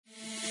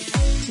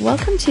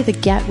Welcome to the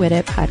Get With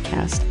It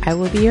podcast. I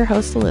will be your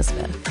host,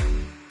 Elizabeth.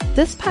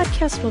 This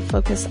podcast will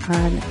focus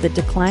on the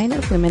decline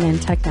of women in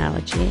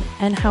technology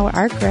and how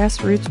our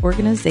grassroots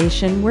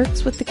organization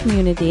works with the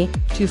community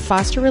to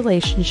foster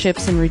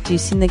relationships and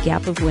reducing the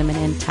gap of women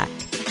in tech.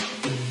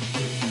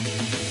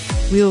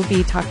 We will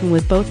be talking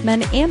with both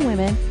men and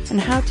women on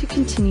how to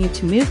continue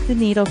to move the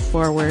needle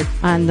forward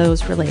on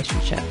those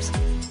relationships.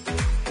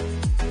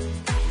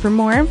 For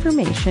more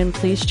information,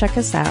 please check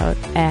us out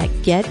at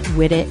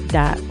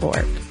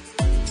getwithit.org.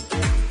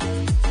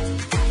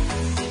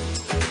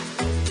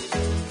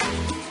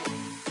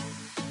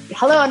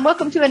 Hello and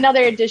welcome to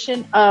another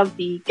edition of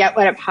the Get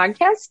With It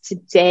podcast.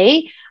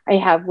 Today I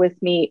have with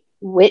me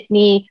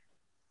Whitney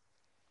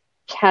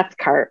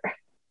Cathcart.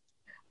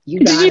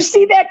 Did you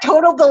see that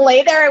total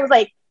delay there? I was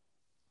like,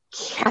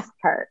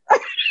 Cathcart.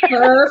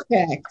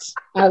 Perfect.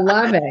 I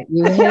love it.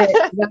 You hit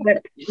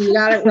it. You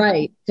got it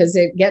right because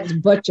it gets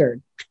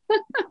butchered.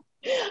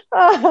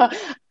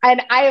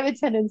 And I have a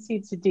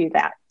tendency to do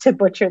that, to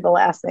butcher the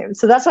last name.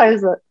 So that's why I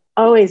was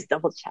always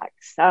double check.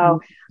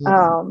 So,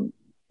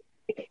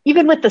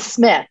 even with the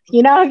Smith,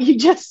 you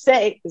just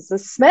say, is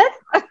this Smith?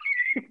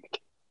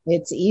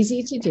 It's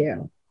easy to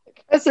do.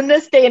 Because in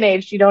this day and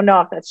age, you don't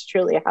know if that's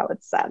truly how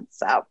it's said.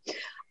 So,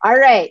 all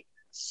right.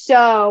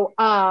 So,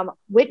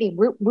 Whitney,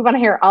 we want to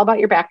hear all about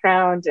your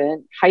background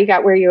and how you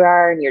got where you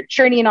are and your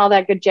journey and all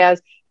that good jazz.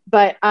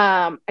 But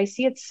I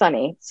see it's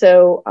sunny.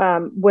 So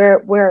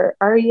where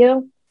are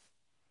you?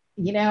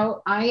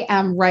 I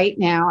am right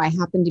now. I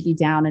happen to be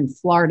down in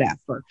Florida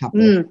for a couple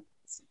of days.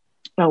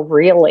 Oh,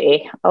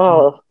 really?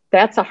 Oh,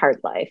 that's a hard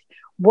life.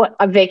 What,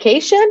 a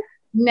vacation?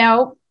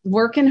 No,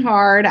 working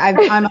hard. I'm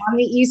on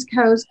the East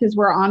Coast because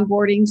we're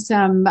onboarding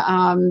some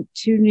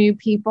two new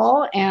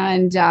people.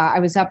 And I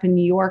was up in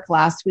New York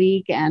last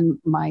week and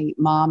my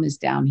mom is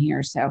down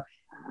here. So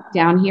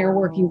down here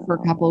working for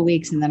a couple of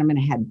weeks, and then I'm going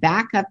to head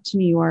back up to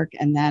New York,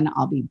 and then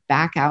I'll be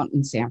back out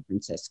in San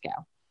Francisco.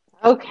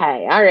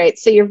 Okay. All right.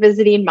 So you're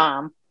visiting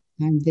mom.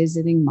 I'm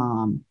visiting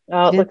mom.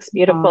 Oh, it looks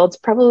beautiful. Mom. It's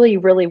probably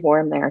really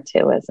warm there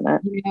too, isn't it?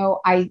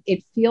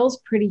 It feels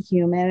pretty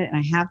humid, and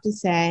I have to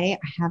say,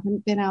 I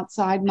haven't been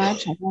outside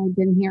much. I've only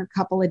been here a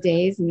couple of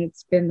days, and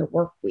it's been the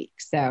work week.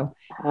 So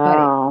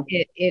but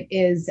it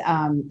is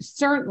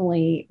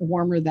certainly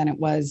warmer than it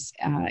was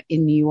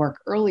in New York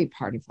early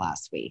part of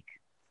last week.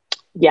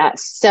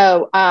 Yes.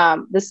 So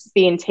this is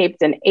being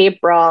taped in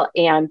April,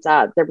 and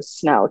there was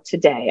snow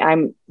today.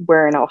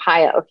 We're in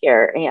Ohio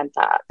here, and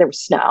there was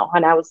snow,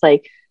 and I was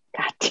like,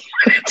 God damn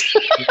it.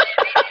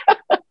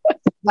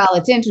 Well,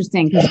 it's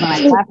interesting because when I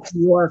left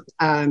New York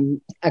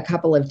a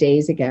couple of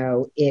days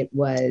ago,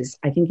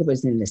 I think it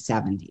was in the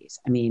 70s.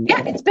 I mean,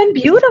 yeah, it's been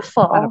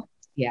beautiful.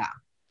 Yeah.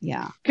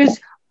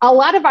 Because a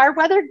lot of our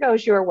weather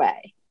goes your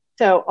way.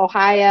 So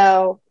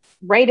Ohio,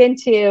 right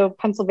into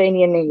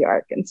Pennsylvania, New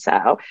York, and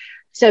so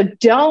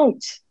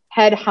don't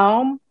head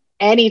home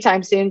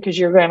anytime soon because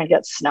you're going to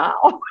get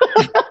snow.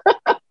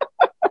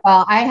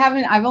 Well,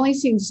 I've only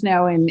seen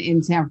snow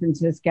in San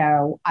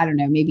Francisco, I don't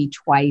know, maybe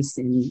twice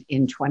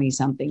in 20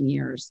 something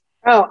years.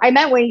 Oh, I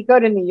meant when you go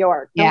to New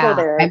York. Don't go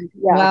there.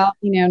 Well,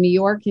 New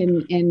York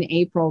in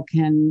April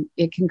can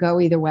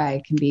go either way.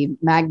 It can be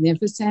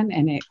magnificent,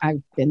 and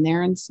I've been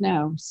there in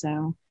snow,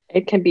 so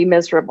it can be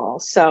miserable.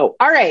 So,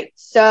 all right.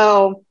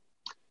 So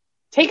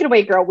take it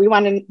away, girl. We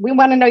want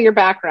to know your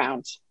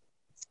background.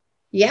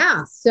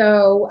 Yeah.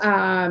 So,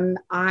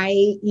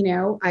 I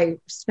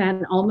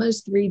spent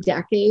almost 3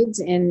 decades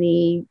in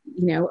the,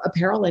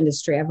 apparel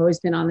industry. I've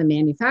always been on the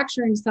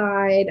manufacturing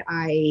side,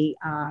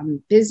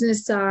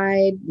 business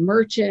side,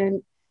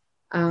 merchant,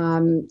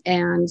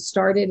 and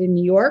started in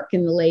New York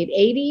in the late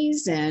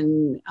 80s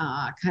and,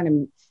 kind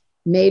of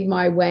made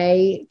my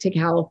way to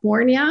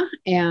California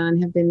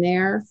and have been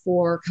there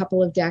for a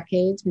couple of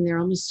decades, been there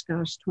almost,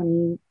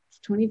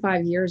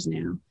 25 years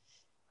now.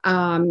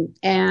 I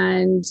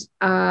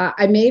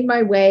made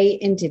my way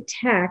into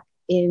tech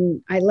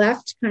I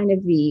left kind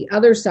of the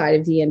other side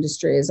of the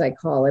industry, as I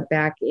call it,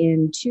 back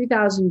in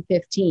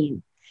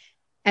 2015.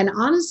 And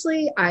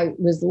honestly, I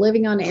was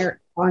living on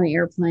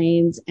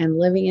airplanes and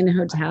living in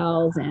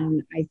hotels.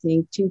 And I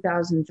think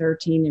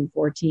 2013 and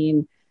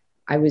 14,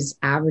 I was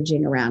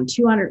averaging around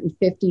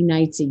 250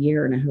 nights a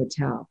year in a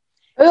hotel.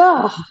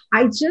 Ugh.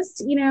 I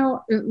just,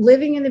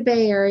 living in the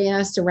Bay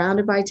Area,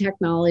 surrounded by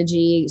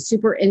technology,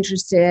 super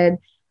interested,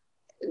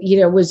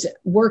 was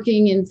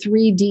working in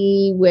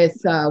 3D with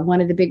one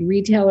of the big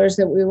retailers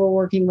that we were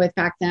working with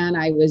back then.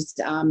 I was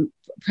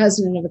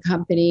president of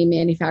a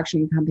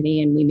manufacturing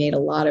company, and we made a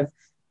lot of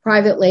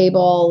private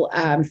label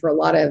for a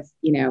lot of,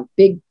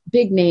 big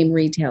name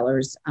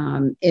retailers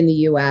in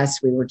the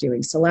US. We were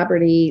doing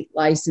celebrity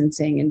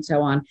licensing and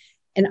so on.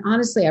 And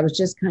honestly, I was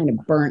just kind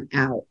of burnt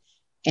out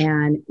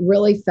and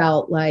really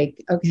felt like,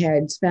 okay,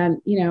 I'd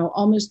spent,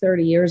 almost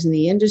 30 years in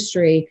the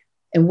industry.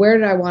 And where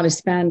did I want to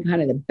spend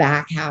kind of the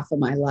back half of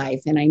my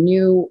life? And I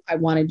knew I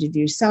wanted to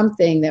do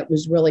something that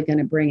was really going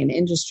to bring an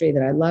industry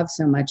that I love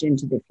so much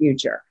into the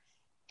future.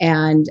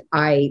 And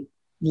I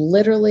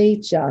literally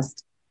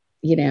just,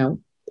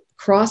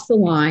 crossed the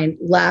line,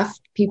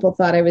 left People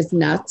thought I was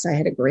nuts. I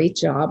had a great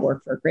job,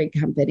 worked for a great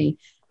company.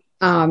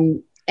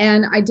 And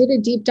I did a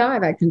deep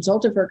dive. I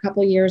consulted for a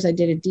couple of years. I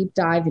did a deep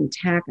dive in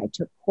tech. I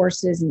took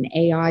courses in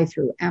AI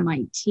through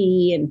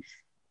MIT, and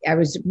I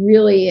was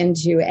really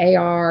into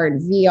AR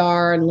and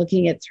VR and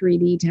looking at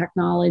 3D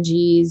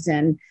technologies.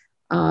 And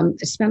I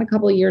spent a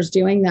couple of years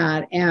doing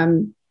that.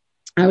 And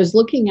I was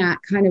looking at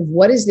kind of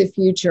what is the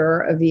future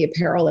of the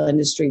apparel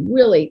industry.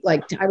 Really,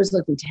 like I was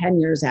looking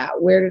 10 years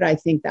out. Where did I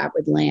think that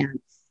would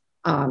land?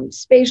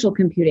 Spatial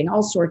computing,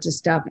 all sorts of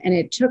stuff. And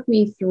it took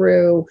me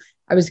through,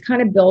 I was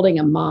kind of building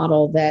a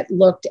model that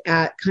looked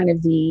at kind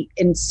of the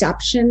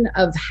inception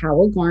of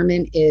how a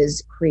garment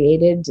is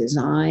created,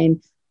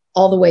 designed,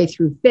 all the way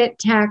through fit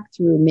tech,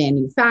 through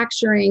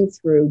manufacturing,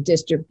 through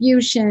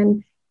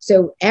distribution.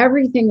 So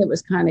everything that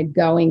was kind of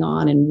going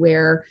on and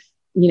where,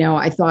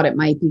 I thought it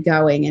might be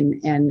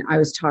going. And I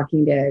was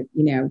talking to,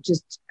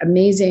 just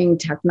amazing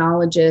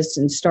technologists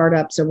and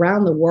startups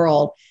around the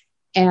world.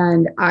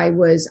 And I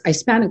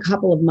spent a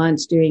couple of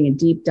months doing a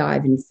deep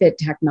dive in fit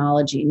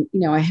technology.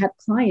 I had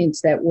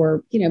clients that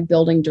were,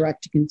 building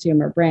direct to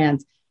consumer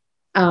brands.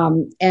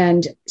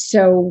 And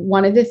so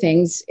one of the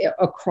things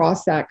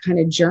across that kind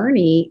of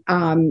journey,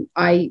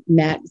 I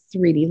met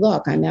 3D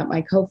Look. I met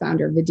my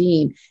co-founder,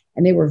 Vadim,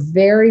 and they were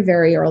very,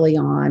 very early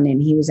on.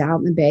 And he was out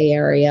in the Bay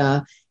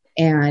Area.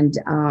 And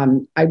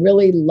I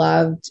really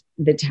loved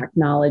the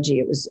technology.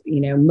 It was,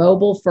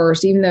 mobile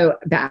first, even though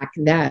back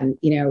then,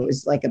 it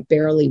was like a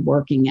barely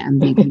working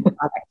MVP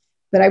product.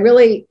 But I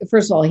really,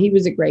 first of all, he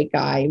was a great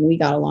guy and we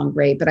got along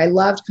great. But I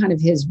loved kind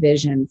of his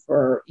vision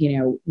for,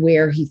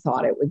 where he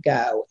thought it would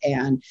go.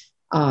 And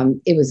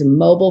it was a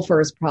mobile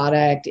first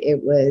product.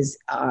 It was,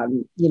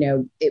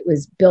 it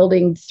was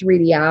building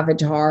 3D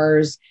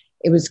avatars.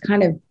 It was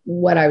kind of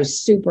what I was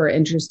super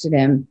interested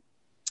in.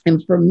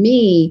 And for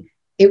me,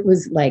 it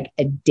was like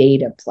a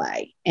data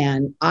play.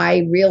 And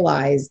I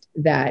realized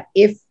that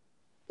if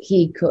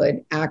he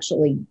could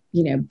actually,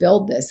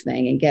 build this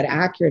thing and get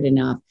accurate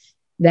enough,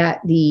 that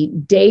the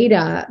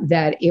data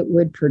that it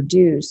would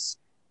produce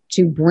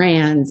to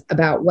brands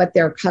about what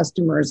their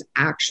customers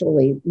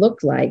actually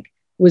looked like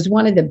was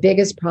one of the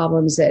biggest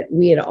problems that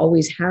we had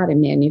always had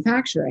in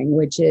manufacturing,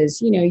 which is,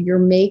 you're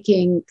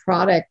making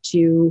product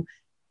to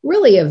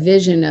really a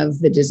vision of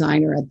the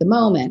designer at the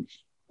moment.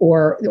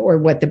 Or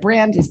what the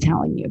brand is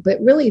telling you. But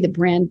really, the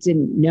brand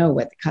didn't know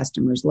what the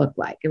customers looked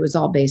like. It was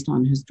all based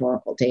on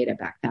historical data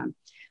back then.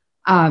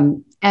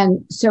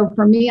 And so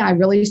for me, I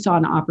really saw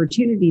an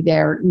opportunity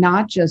there,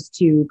 not just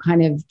to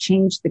kind of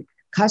change the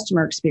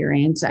customer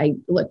experience.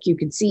 You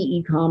could see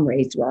e-com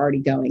rates were already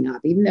going up,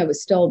 even though it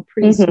was still a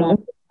pretty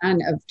small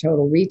percent of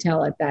total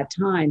retail at that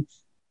time.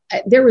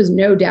 There was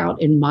no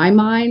doubt in my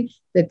mind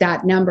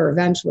that number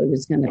eventually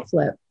was going to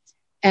flip.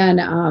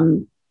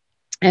 And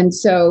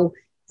so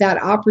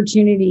that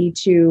opportunity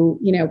to,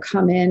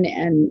 come in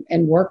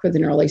and work with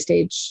an early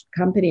stage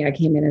company. I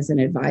came in as an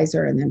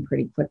advisor and then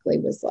pretty quickly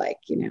was like,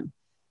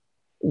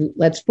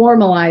 let's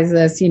formalize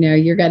this.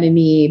 You're going to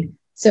need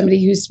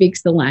somebody who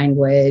speaks the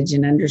language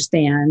and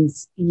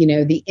understands,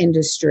 the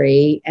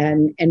industry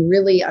and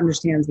really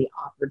understands the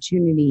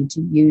opportunity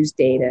to use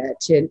data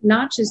to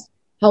not just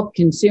help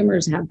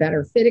consumers have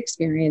better fit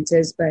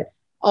experiences, but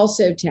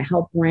also to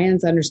help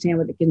brands understand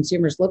what the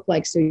consumers look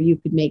like so you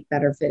could make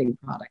better fitting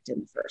product in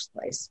the first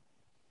place.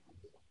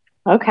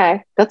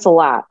 Okay. That's a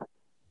lot.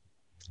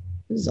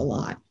 It was a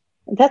lot.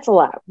 That's a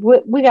lot.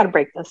 We got to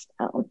break this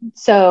down.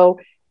 So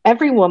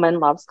every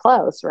woman loves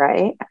clothes,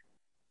 right?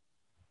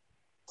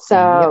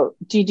 So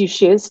do you do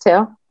shoes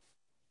too?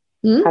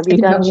 Have you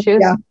done shoes?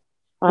 Yeah.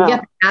 We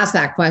get asked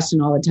that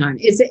question all the time.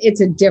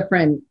 It's a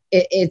different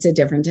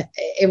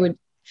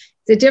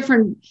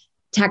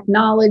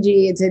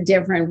technology. It's a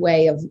different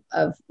way of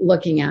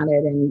looking at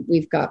it. And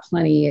we've got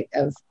plenty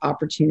of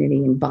opportunity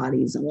in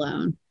bodies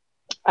alone.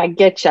 I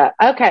get you.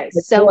 Okay.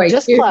 So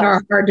just clothes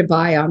are hard to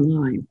buy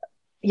online.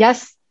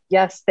 Yes,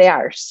 they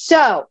are.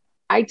 So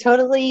I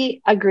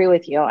totally agree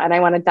with you. And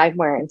I want to dive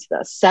more into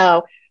this.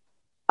 So,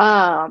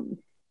 right.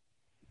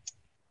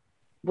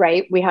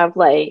 We have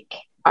like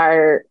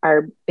our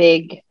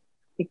big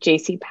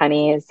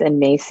JCPenney's and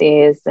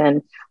Macy's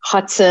and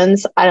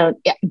Hudson's.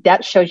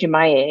 That shows you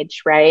my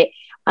age, right?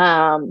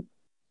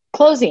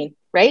 Clothing,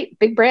 right?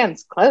 Big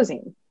brands,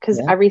 clothing, because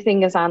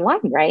everything is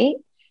online, right?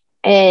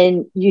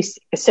 And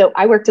so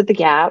I worked at the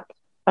Gap.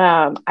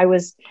 I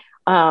was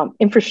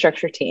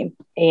infrastructure team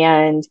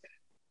and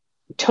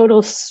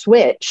total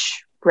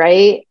switch,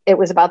 right? It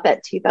was about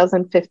that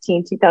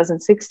 2015,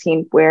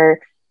 2016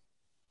 where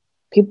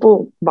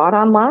people bought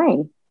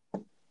online.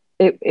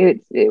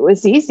 It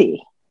was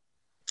easy.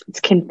 It's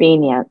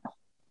convenient.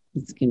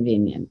 It's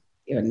convenient.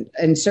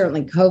 And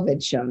certainly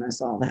COVID's shown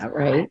us all that,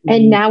 right?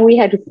 And now we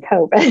had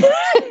COVID.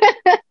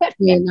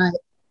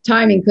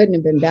 Timing couldn't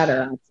have been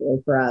better,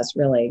 actually, for us,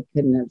 really.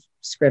 Couldn't have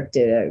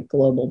scripted a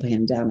global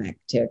pandemic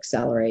to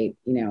accelerate,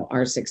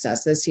 our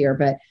success this year.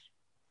 But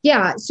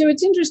yeah, so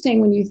it's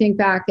interesting when you think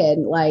back at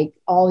like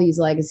all these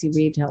legacy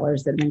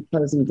retailers that have been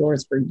closing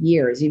doors for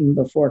years, even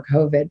before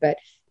COVID. But,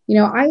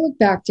 I look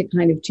back to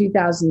kind of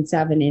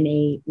 2007 and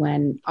 8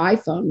 when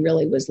iPhone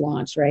really was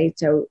launched, right?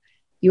 So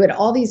you had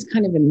all these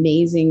kind of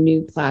amazing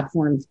new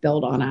platforms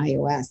built on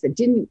iOS that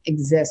didn't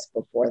exist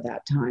before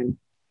that time.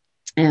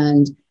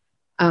 And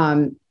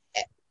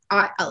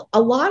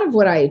a lot of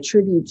what I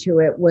attribute to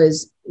it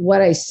was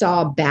what I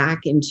saw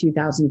back in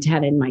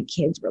 2010. And my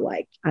kids were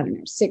like, I don't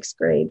know, 6th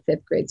grade,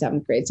 5th grade,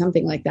 7th grade,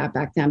 something like that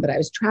back then. But I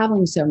was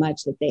traveling so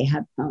much that they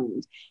had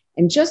phones.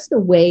 And just the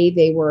way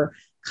they were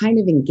kind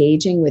of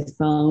engaging with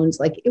phones,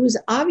 like it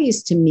was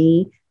obvious to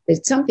me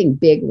that something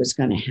big was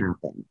going to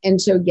happen. And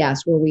so,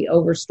 yes, were we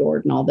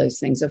overstored and all those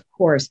things? Of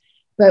course.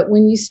 But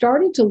when you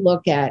started to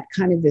look at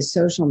kind of the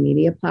social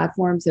media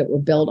platforms that were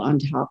built on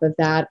top of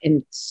that,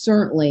 and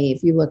certainly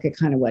if you look at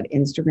kind of what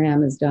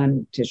Instagram has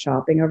done to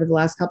shopping over the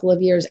last couple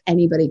of years,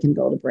 anybody can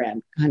build a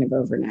brand kind of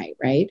overnight,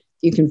 right?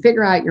 You can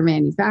figure out your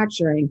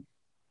manufacturing,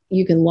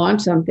 you can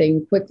launch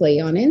something quickly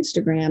on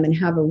Instagram and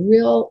have a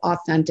real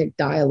authentic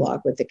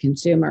dialogue with the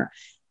consumer.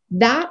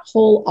 That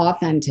whole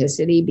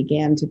authenticity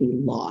began to be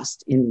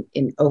lost in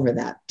over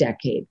that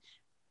decade.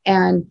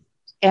 And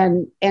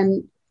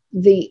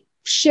the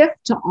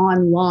shift to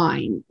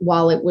online,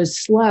 while it was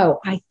slow,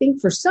 I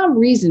think for some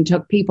reason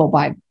took people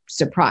by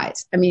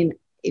surprise. I mean,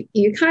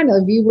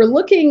 you were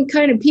looking,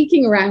 kind of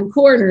peeking around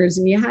corners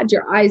and you had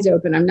your eyes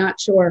open. I'm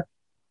not sure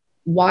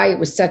why it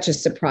was such a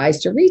surprise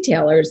to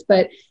retailers,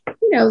 but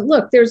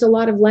look, there's a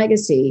lot of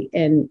legacy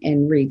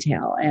in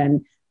retail,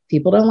 and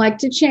people don't like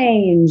to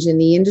change, and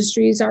the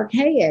industry is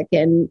archaic.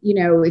 And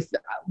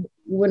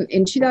when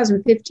in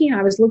 2015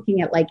 I was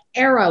looking at like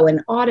Aero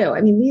and auto,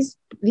 I mean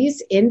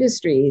these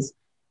industries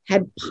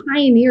had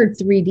pioneered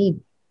 3D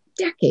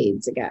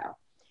decades ago,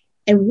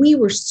 and we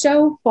were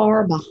so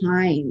far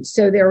behind.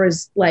 So there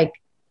was like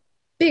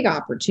big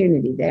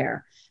opportunity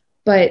there,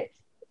 but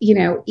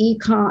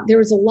there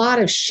was a lot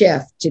of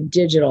shift to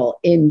digital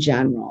in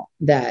general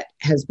that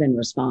has been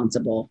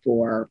responsible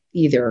for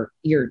either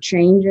you're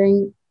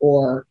changing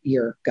or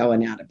you're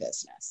going out of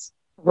business.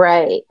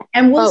 Right.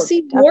 And we'll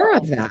see more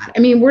of that. I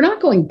mean, we're not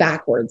going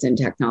backwards in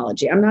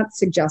technology. I'm not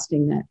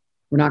suggesting that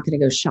we're not going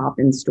to go shop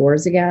in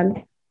stores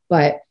again,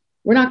 but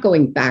we're not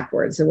going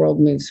backwards. The world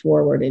moves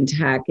forward in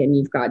tech, and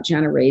you've got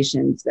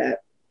generations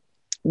that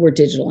were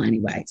digital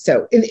anyway.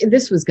 So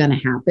this was going to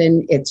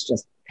happen. It's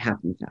just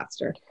happened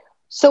faster.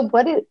 So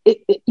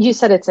you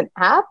said it's an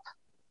app?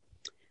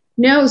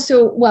 No.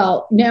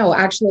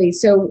 Actually.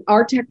 So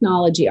our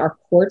technology, our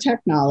core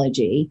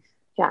technology,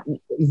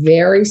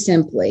 very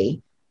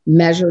simply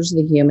measures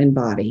the human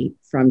body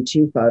from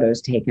 2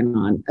 photos taken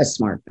on a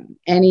smartphone,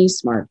 any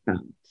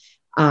smartphone.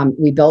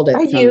 We build it.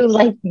 Are you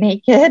like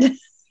naked?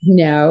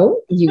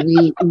 No,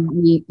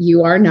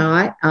 you are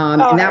not.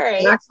 And that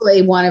was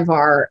actually one of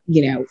our,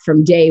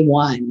 from day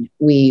one,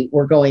 we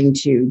were going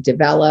to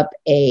develop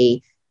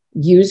a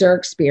user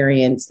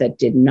experience that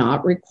did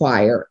not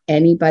require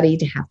anybody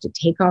to have to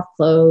take off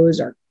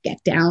clothes or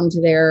get down to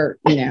their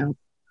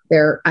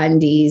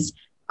undies,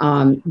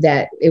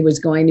 that it was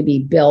going to be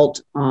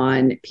built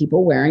on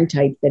people wearing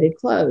tight fitted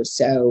clothes.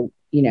 So,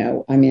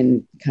 I'm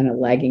in kind of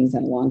leggings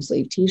and a long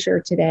sleeve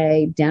t-shirt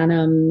today,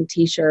 denim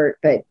t-shirt,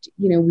 but,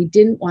 we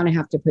didn't want to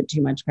have to put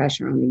too much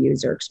pressure on the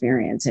user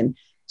experience. And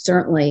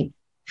certainly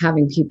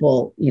having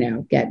people,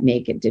 get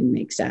naked didn't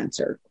make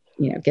sense, or,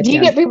 Do you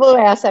get people who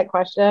ask that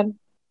question?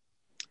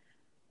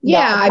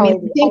 Yeah, I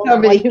think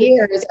over the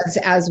years,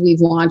 as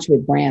we've launched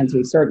with brands,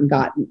 we've certainly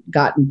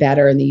gotten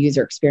better in the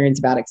user experience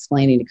about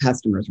explaining to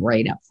customers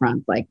right up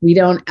front. Like we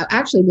don't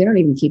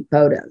even keep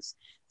photos.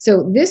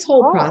 So this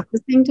whole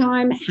processing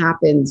time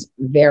happens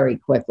very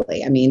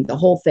quickly. I mean, the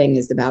whole thing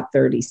is about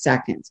 30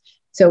 seconds.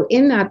 So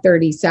in that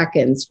 30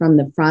 seconds from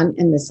the front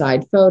and the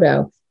side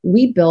photo,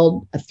 we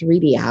build a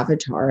 3D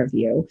avatar of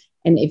you.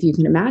 And if you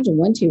can imagine,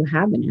 once you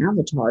have an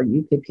avatar,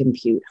 you could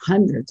compute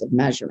hundreds of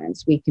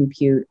measurements. We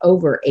compute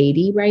over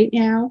 80 right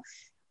now.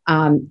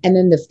 And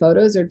then the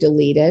photos are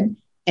deleted.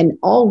 And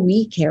all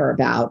we care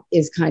about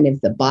is kind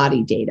of the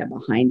body data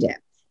behind it.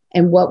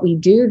 And what we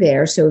do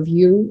there, so if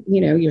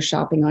you're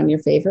shopping on your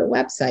favorite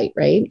website,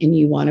 right? And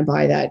you want to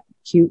buy that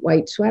cute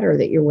white sweater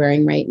that you're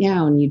wearing right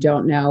now, and you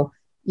don't know,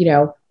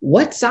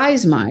 what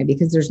size am I?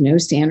 Because there's no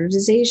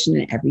standardization,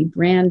 and every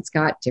brand's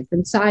got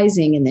different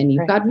sizing. And then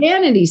you've got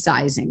vanity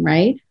sizing,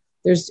 right?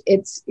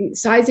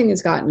 Sizing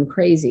has gotten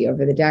crazy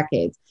over the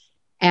decades.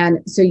 And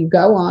so you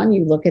go on,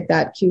 you look at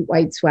that cute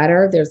white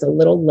sweater. There's a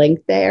little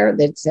link there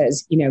that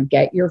says,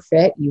 get your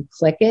fit. You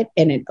click it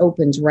and it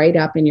opens right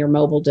up in your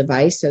mobile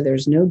device. So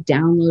there's no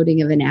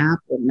downloading of an app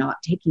or not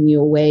taking you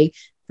away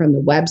from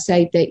the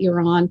website that you're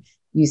on.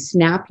 You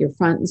snap your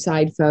front and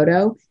side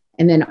photo.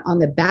 And then on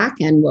the back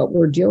end, what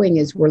we're doing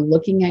is we're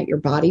looking at your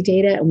body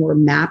data and we're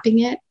mapping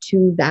it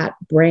to that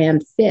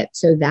brand fit.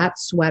 So that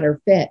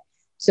sweater fit.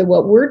 So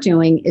what we're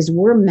doing is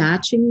we're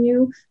matching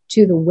you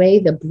to the way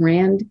the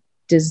brand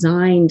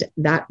designed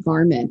that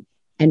garment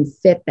and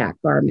fit that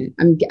garment.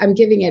 I'm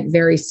giving it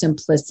very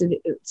simplicity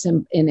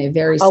in a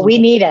very we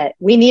need it.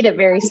 We need it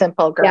very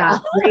simple, girl. Yeah,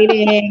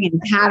 grading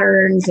and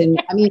patterns.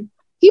 And I mean,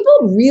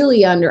 People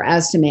really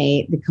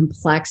underestimate the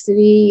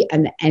complexity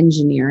and the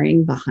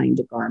engineering behind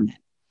a garment.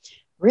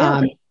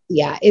 Really?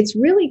 Yeah, it's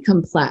really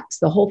complex,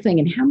 the whole thing,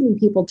 and how many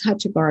people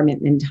touch a garment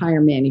in the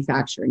entire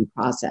manufacturing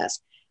process.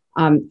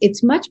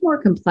 It's much more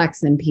complex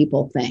than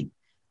people think.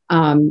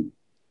 And,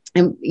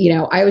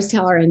 I always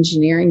tell our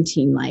engineering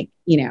team, like,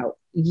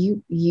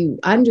 you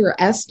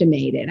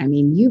underestimate it. I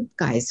mean, you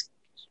guys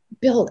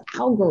build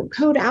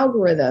code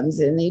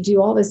algorithms and they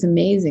do all this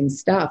amazing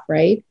stuff,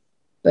 right?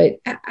 But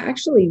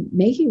actually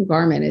making a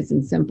garment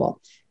isn't simple.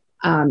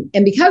 And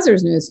because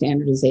there's no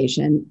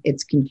standardization,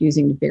 it's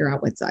confusing to figure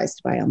out what size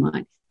to buy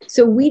online.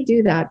 So we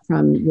do that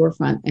from your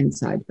front and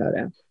side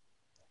photo.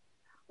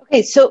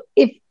 Okay, so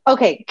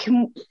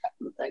can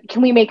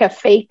we make a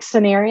fake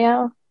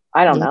scenario?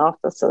 I don't know if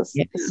this is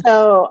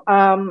so.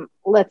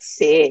 Let's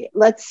see.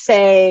 Let's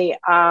say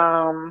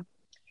I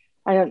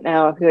don't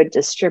know who a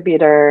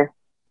distributor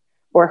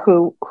or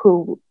who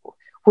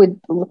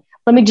would.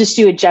 Let me just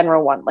do a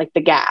general one, like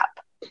the Gap.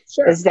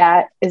 Sure. Is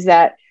that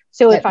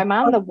so? If I'm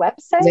on the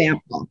website,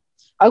 example.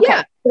 Okay.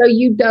 Yeah. So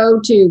you go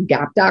to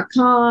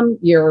gap.com,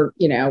 your,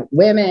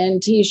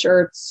 women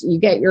t-shirts, you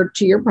get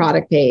to your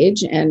product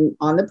page, and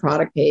on the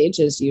product page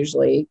is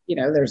usually,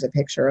 there's a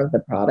picture of the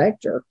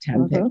product or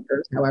 10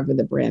 pictures, however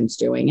the brand's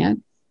doing it.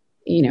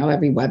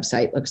 Every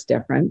website looks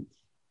different.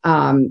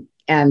 And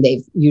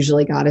they've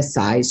usually got a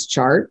size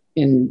chart,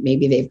 and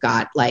maybe they've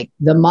got like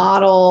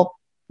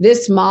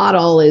this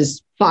model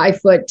is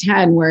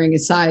 5'10" wearing a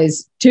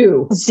size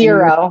 2.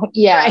 0.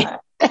 Yeah.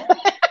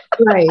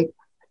 Right.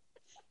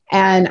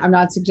 And I'm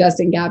not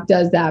suggesting Gap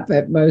does that,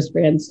 but most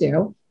brands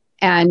do.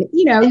 And,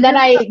 and then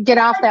I get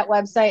off that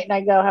website and I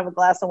go have a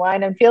glass of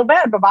wine and feel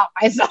bad about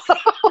myself.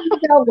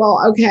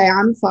 Well, okay,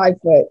 I'm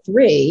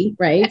 5'3",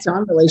 right? So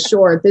I'm really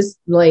short. This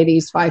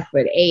lady's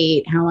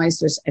 5'8". How am I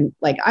supposed to, and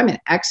like, I'm an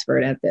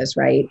expert at this,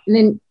 right? And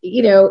then,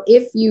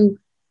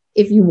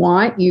 if you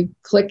want, you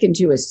click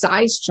into a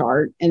size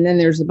chart, and then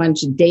there's a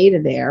bunch of data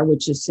there,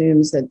 which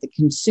assumes that the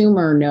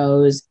consumer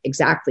knows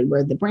exactly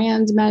where the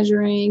brand's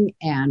measuring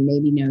and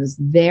maybe knows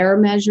their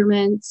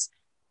measurements.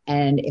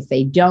 And if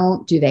they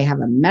don't, do they have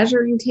a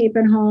measuring tape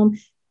at home?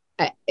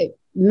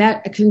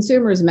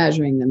 Consumers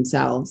measuring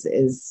themselves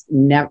is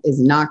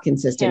not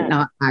consistent,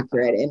 not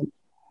accurate. And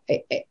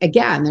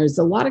again, there's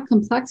a lot of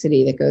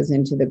complexity that goes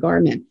into the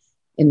garment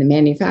in the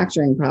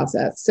manufacturing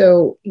process.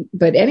 So,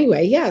 but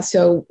anyway, yeah.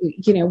 So,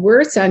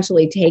 we're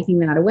essentially taking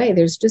that away.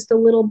 There's just a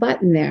little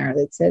button there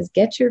that says,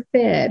 get your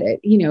fit.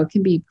 It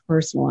can be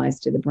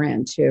personalized to the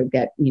brand to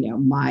get,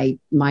 my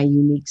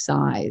unique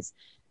size.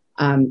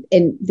 And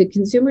the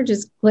consumer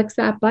just clicks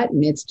that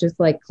button. It's just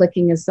like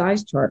clicking a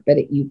size chart,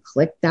 but you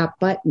click that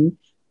button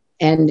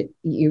and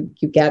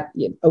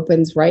it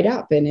opens right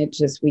up, and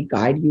we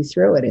guide you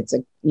through it.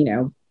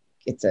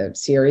 It's a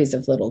series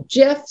of little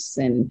GIFs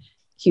and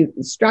cute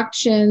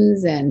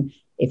instructions. And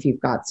if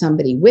you've got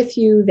somebody with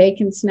you, they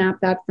can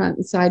snap that front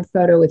and side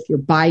photo. If you're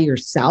by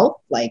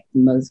yourself, like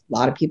a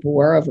lot of people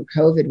were over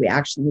COVID, we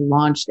actually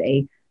launched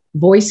a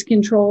voice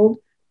controlled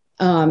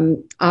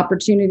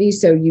opportunity.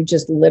 So you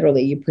just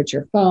literally, you put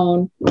your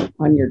phone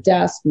on your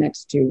desk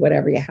next to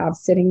whatever you have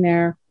sitting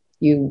there.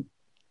 You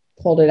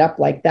hold it up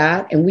like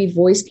that, and we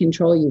voice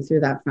control you through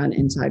that front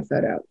and side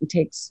photo. It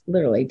takes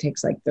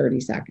like 30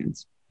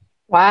 seconds.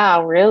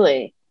 Wow,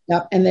 really?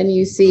 Yep. And then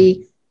you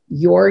see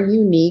your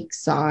unique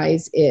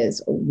size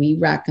is, we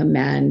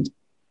recommend,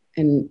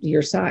 and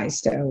your size.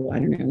 So I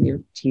don't know, your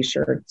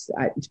t-shirts,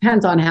 it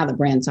depends on how the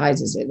brand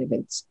sizes it. If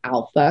it's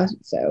alpha,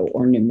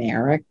 or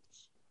numeric,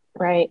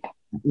 right?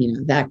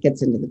 That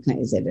gets into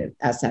is it an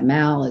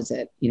SML? Is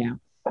it,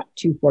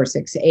 2, 4,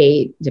 6,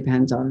 8?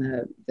 Depends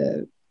on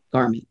the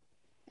garment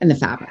and the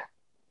fabric.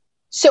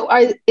 So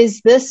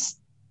is this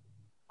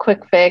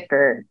Quick Fit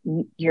or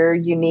your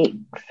unique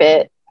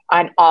fit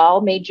on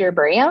all major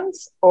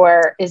brands,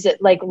 or is it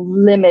like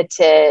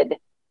limited?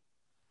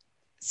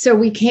 So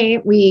we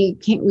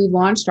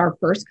launched our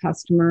first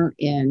customer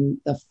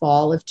in the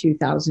fall of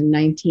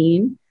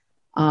 2019.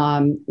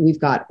 We've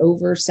got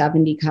over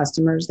 70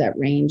 customers that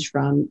range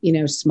from,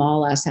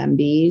 small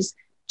SMBs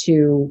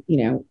to,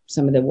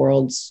 some of the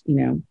world's,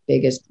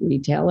 biggest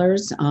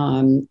retailers.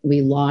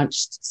 We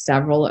launched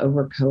several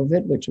over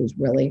COVID, which was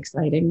really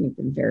exciting. We've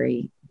been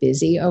very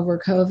busy over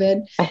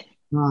COVID.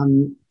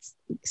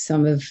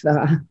 Some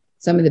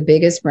of the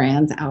biggest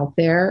brands out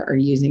there are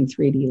using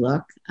 3D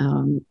Look.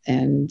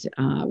 And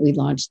we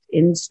launched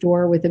in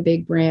store with a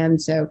big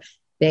brand. So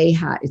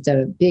it's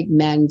a big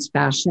men's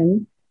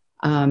fashion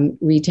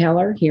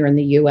retailer here in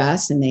the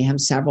US, and they have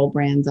several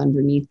brands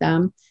underneath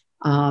them.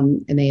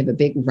 And they have a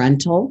big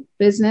rental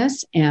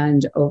business.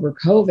 And over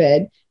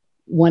COVID,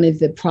 one of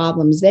the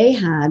problems they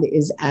had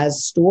is,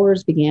 as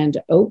stores began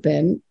to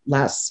open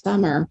last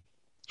summer,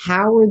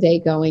 how are they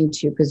going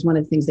to, because one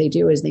of the things they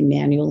do is they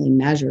manually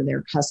measure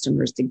their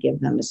customers to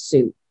give them a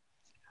suit.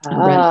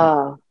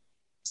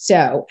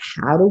 So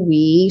how do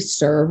we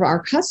serve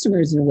our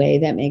customers in a way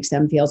that makes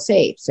them feel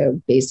safe? So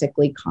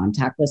basically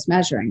contactless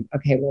measuring.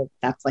 Okay, well,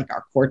 that's like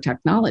our core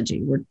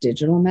technology. We're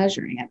digital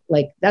measuring it.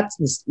 Like, that's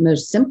the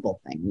most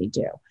simple thing we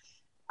do.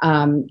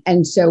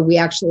 And so we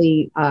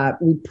actually,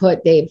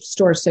 they have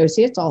store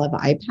associates all have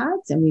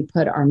iPads, and we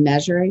put our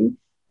measuring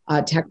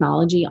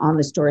technology on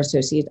the store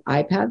associate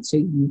iPad. So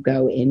you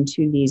go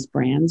into these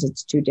brands,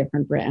 it's 2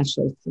 different brands,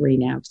 actually 3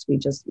 now, because we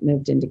just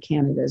moved into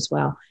Canada as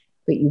well.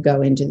 But you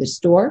go into the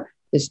store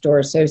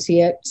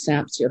associate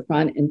snaps your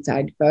front and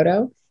side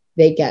photo.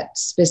 They get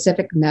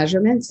specific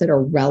measurements that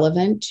are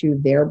relevant to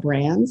their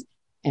brands.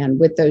 And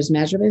with those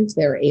measurements,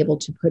 they're able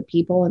to put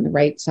people in the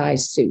right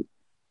size suit.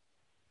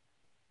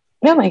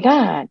 Oh my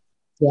God.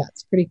 Yeah,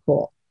 it's pretty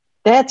cool.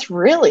 That's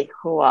really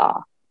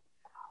cool.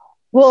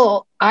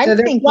 Well, so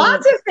there's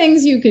lots of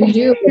things you can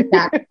do with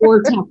that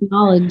core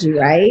technology,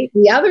 right?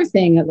 The other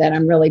thing that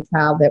I'm really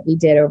proud that we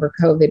did over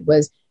COVID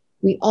was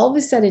we all of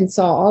a sudden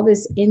saw all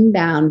this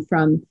inbound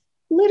from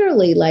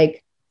literally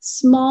like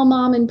small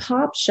mom and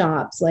pop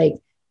shops, like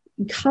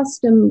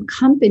custom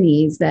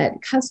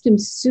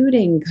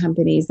suiting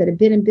companies that have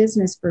been in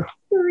business for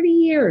 30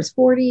 years,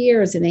 40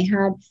 years, and they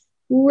had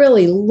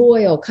really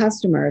loyal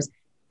customers.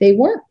 They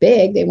weren't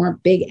big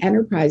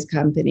enterprise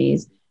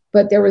companies,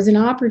 but there was an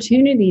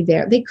opportunity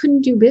there. They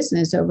couldn't do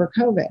business over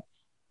COVID.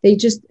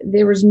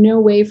 There was no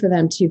way for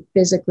them to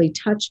physically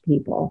touch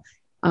people.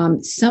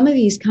 Some of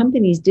these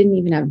companies didn't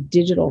even have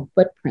digital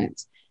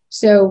footprints.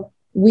 So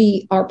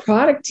our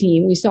product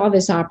team, we saw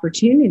this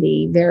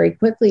opportunity very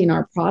quickly, and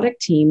our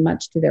product team,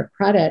 much to their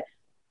credit,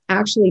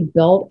 actually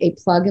built a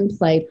plug and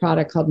play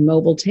product called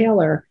Mobile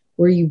Tailor,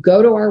 where you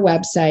go to our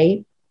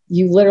website,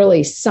 you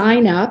literally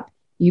sign up,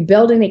 you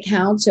build an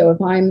account. So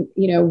if I'm,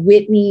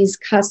 Whitney's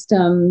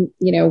custom,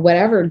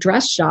 whatever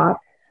dress shop,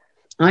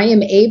 I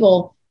am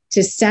able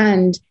to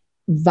send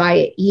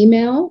via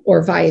email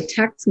or via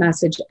text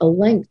message a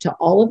link to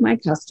all of my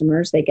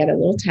customers. They get a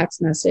little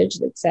text message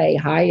that say,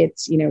 hi,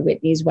 it's,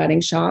 Whitney's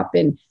Wedding Shop,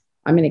 and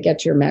I'm going to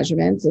get your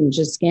measurements, and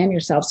just scan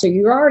yourself. So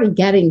you're already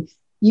getting,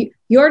 you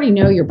already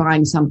know you're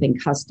buying something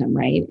custom,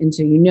 right? And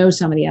so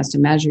somebody has to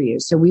measure you.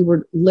 So we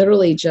were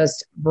literally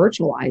just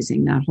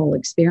virtualizing that whole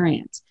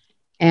experience.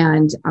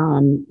 And,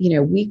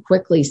 we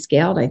quickly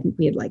scaled. I think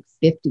we had like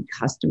 50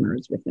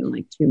 customers within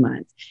like 2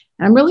 months.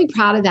 And I'm really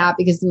proud of that,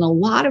 because in a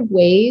lot of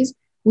ways,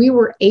 we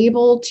were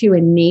able to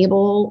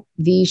enable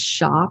these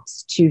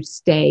shops to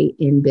stay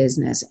in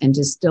business and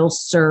to still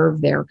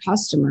serve their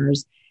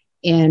customers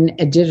in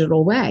a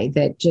digital way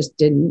that just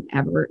didn't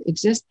ever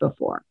exist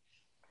before.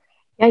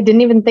 I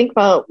didn't even think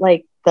about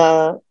like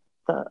the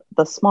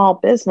small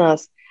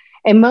business.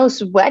 And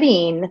most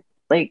wedding,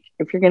 like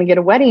if you're going to get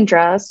a wedding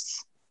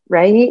dress,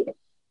 right?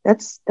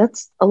 That's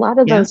a lot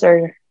of those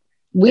are.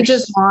 We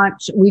just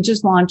launched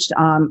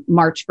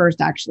March 1st,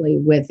 actually,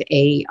 with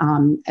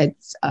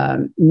it's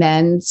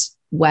men's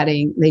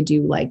wedding.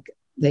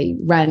 They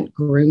rent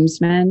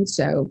groomsmen.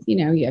 So,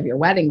 you have your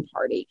wedding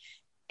party,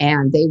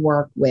 and they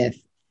work with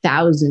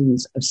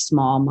thousands of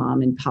small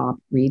mom and pop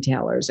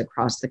retailers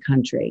across the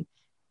country.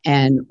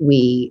 And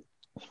we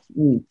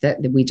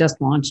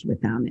just launched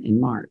with them in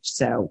March.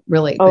 So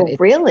really,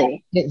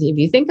 really? If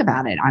you think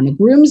about it, I'm a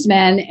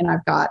groomsman, and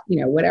I've got,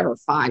 whatever,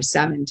 5,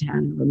 7, 10,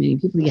 however many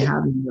people you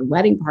have in your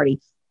wedding party.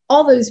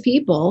 All those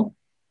people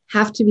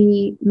have to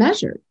be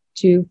measured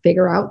to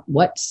figure out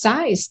what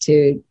size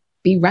to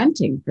be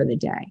renting for the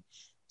day.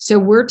 So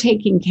we're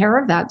taking care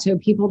of that, so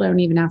people don't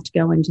even have to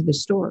go into the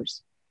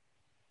stores.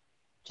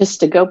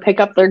 Just to go pick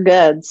up their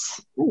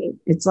goods. Right.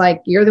 It's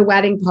like, you're the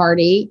wedding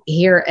party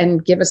here,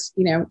 and give us,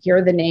 here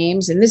are the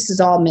names. And this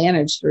is all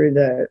managed through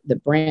the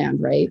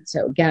brand, right?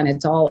 So again,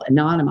 it's all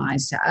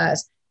anonymized to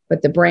us,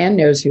 but the brand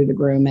knows who the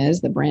groom is.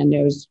 The brand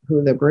knows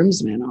who the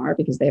groomsmen are,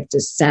 because they have to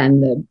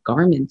send the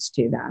garments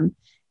to them.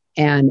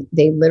 And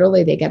they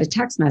get a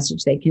text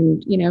message. They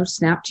can,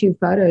 snap 2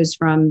 photos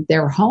from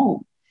their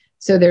home.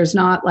 So there's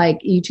not like,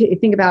 you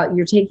think about,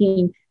 you're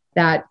taking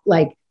that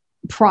like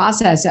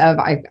process of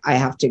I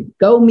have to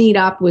go meet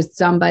up with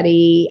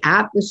somebody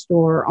at the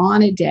store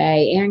on a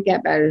day and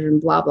get measured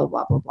and blah, blah,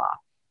 blah, blah, blah.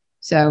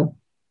 So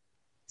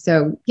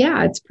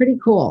yeah, it's pretty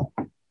cool.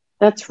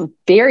 That's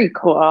very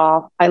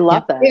cool. I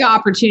love that. Big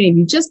opportunity.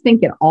 You just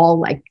think it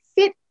all like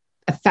fit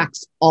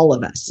affects all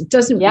of us. It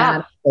doesn't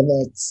matter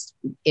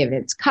if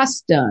it's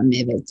custom,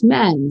 if it's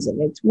men's, if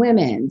it's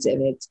women's, if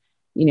it's,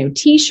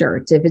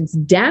 t-shirts, if it's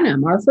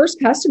denim. Our first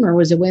customer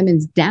was a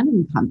women's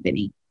denim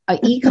company.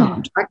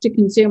 E-com, direct to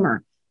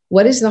consumer.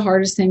 What is the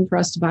hardest thing for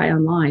us to buy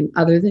online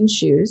other than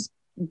shoes?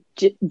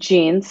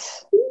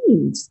 Jeans.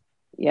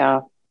 Yeah.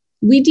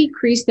 We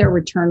decreased their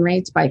return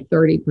rates by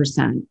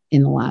 30%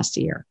 in the last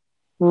year.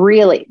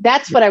 Really?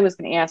 That's what I was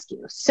going to ask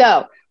you.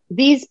 So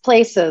these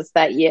places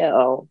that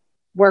you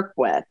work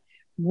with,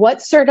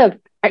 what sort of,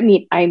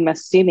 I'm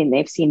assuming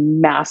they've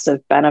seen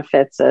massive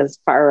benefits as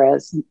far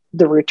as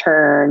the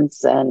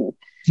returns and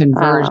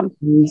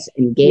conversions,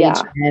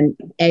 engagement,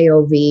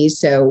 AOV.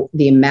 So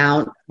the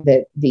amount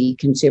that the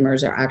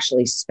consumers are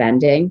actually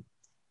spending.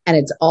 And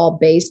it's all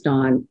based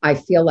on, I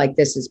feel like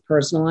this is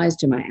personalized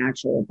to my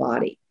actual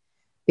body,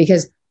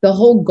 because the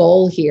whole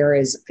goal here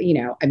is,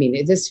 I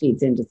mean, this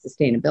feeds into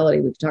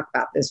sustainability. We could talk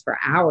about this for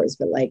hours,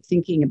 but like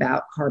thinking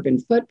about carbon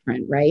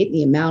footprint, right?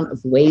 The amount of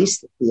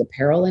waste that the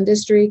apparel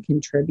industry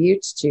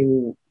contributes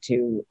to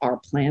our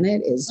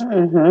planet is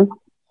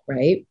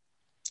right.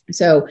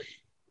 So,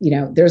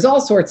 there's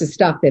all sorts of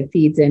stuff that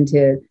feeds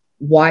into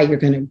why you're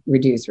going to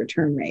reduce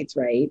return rates,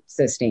 right?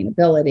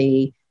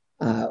 Sustainability,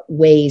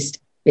 waste,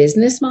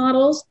 business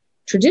models,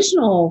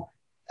 traditional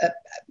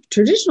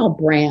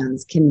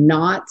brands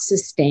cannot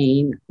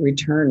sustain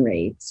return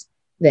rates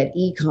that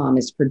e-com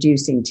is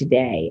producing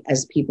today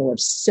as people have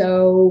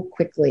so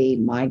quickly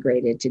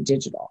migrated to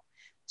digital.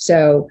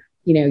 So,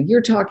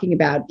 you're talking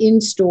about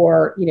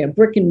in-store,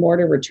 brick and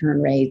mortar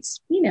return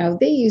rates,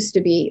 they used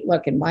to be,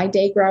 look, in my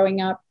day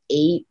growing up,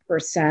 8%,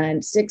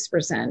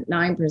 6%,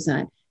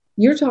 9%.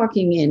 You're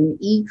talking in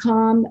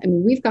e-com. I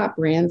mean, we've got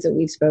brands that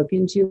we've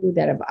spoken to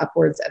that have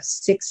upwards of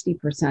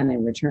 60%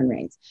 in return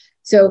rates.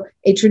 So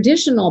a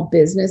traditional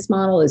business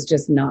model is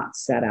just not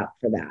set up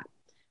for that.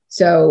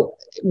 So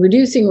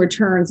reducing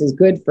returns is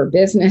good for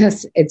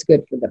business. It's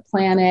good for the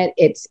planet.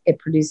 It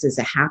produces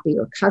a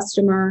happier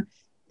customer.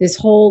 This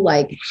whole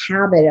like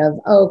habit of,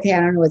 okay, I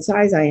don't know what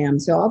size I am,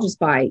 so I'll just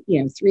buy,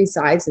 3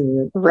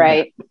 sizes.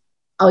 Right.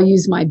 I'll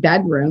use my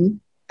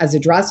bedroom as a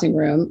dressing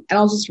room and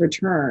I'll just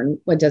return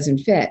what doesn't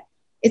fit.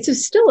 It's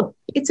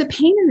a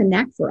pain in the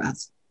neck for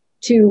us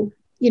to,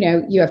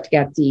 you have to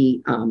get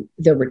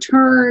the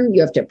return, you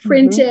have to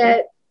print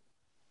it.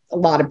 A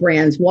lot of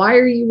brands, why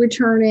are you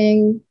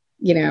returning?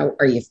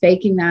 Are you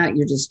faking that?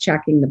 You're just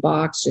checking the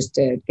box just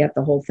to get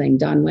the whole thing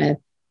done with.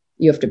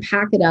 You have to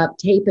pack it up,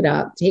 tape it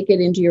up, take it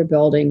into your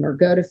building or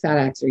go to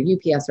FedEx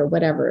or UPS or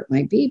whatever it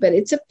might be, but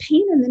it's a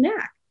pain in the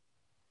neck.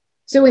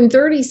 So in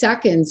 30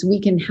 seconds, we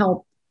can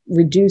help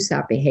reduce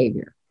that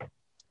behavior.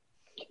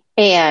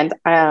 And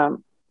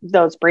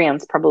those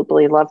brands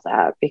probably love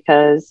that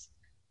because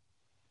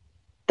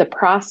the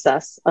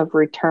process of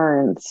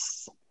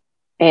returns,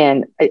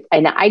 and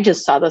I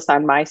just saw this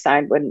on my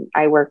side when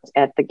I worked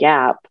at the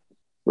Gap,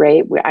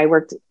 right?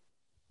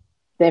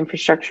 The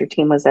infrastructure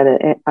team was at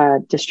a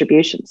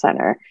distribution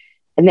center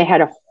and they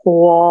had a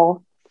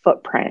whole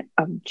footprint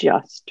of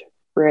just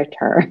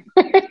return.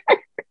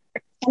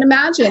 And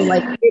imagine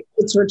like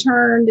it's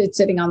returned, it's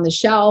sitting on the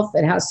shelf,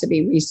 it has to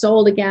be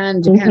resold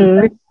again, depending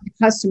on the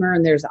customer.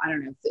 And there's, I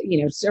don't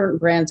know, certain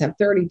brands have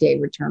 30-day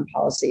return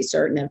policy,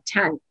 certain have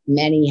 10,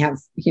 many have,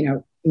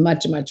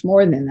 much, much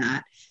more than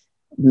that.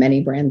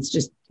 Many brands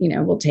just,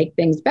 will take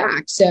things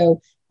back.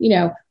 So,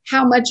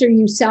 how much are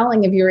you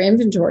selling of your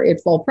inventory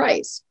at full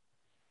price?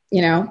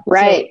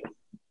 Right. So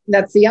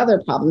that's the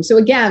other problem. So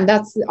again,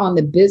 that's on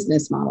the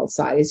business model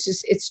side.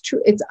 It's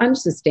true. It's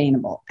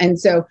unsustainable. And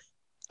so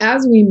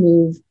as we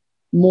move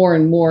more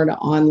and more to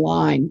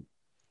online,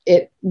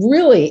 it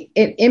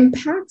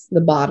impacts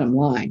the bottom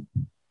line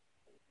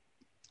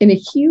in a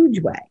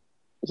huge way.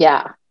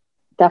 Yeah,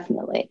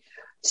 definitely.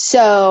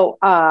 So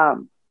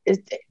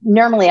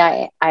normally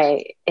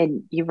I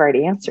and you've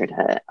already answered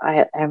it.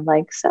 I'm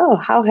like, so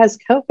how has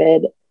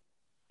COVID,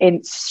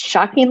 and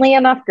shockingly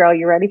enough, girl,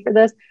 you ready for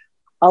this?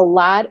 A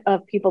lot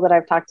of people that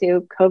I've talked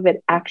to, COVID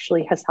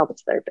actually has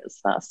helped their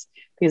business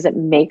because it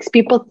makes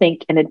people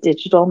think in a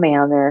digital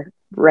manner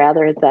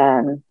rather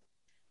than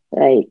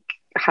like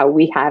how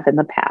we have in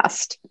the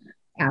past.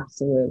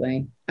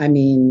 Absolutely. I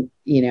mean,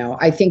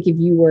 I think if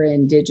you were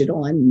in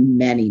digital in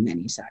many,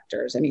 many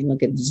sectors, I mean,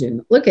 look at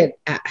Zoom, look at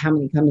how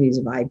many companies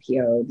have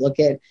IPO'd, look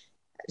at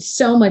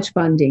so much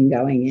funding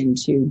going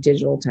into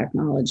digital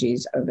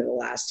technologies over the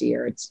last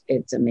year.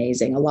 It's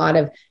amazing. A lot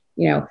of,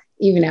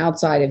 even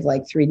outside of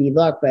like 3D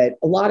Look, but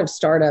a lot of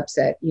startups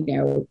that,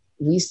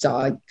 we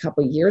saw a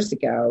couple of years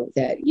ago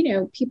that,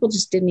 people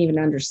just didn't even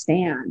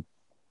understand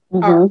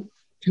are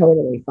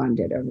totally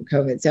funded over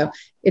COVID. So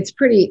it's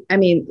pretty, I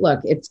mean, look,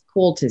 it's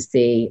cool to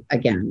see.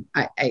 Again,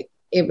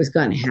 it was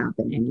going to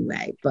happen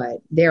anyway,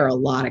 but there are a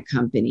lot of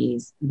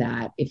companies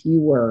that if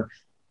you were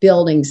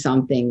building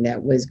something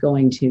that was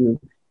going to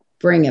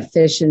bring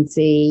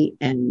efficiency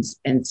and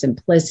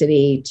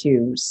simplicity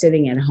to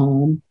sitting at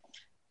home,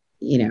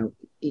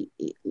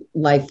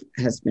 life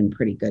has been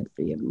pretty good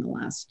for you in the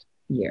last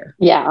year.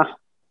 Yeah.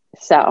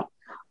 So,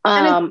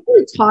 and it's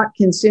really taught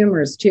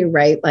consumers too,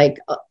 right? Like,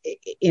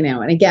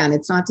 and again,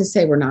 it's not to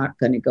say we're not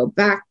going to go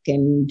back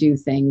and do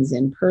things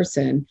in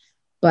person,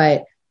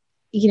 but,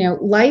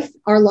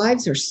 our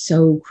lives are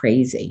so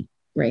crazy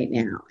right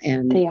now.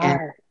 And they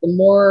are. And the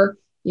more,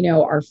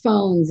 our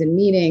phones and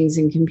meetings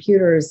and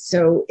computers.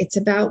 So it's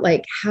about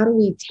like, how do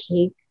we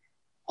take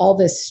all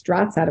this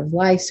stress out of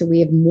life so we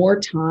have more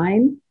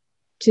time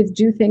to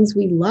do things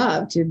we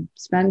love, to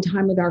spend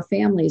time with our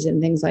families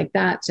and things like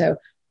that. So,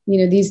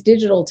 these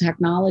digital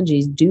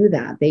technologies do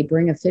that. They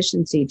bring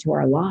efficiency to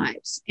our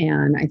lives.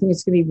 And I think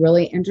it's going to be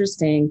really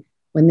interesting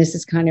when this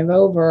is kind of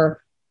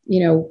over,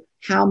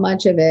 how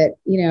much of it,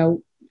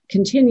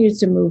 continues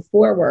to move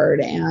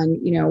forward and,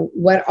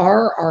 what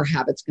are our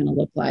habits going to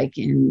look like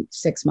in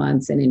 6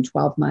 months and in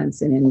 12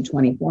 months and in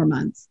 24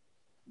 months?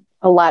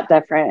 A lot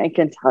different, I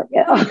can tell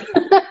you.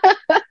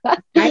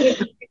 I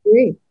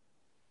agree.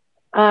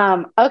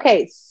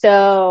 Okay,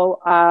 so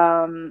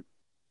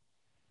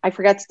I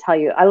forgot to tell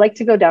you, I like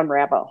to go down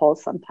rabbit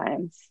holes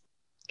sometimes.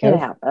 It Go.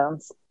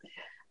 happens.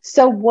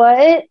 So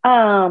what,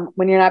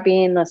 when you're not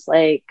being this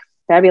like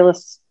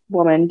fabulous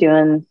woman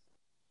doing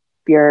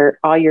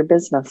all your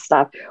business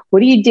stuff, what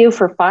do you do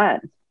for fun?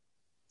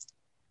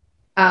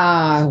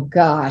 Oh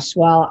gosh.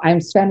 Well,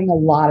 I'm spending a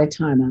lot of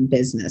time on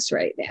business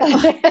right now,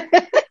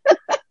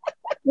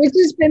 which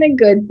has been a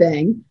good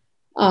thing.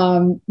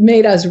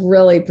 Made us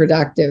really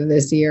productive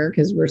this year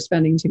because we're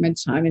spending too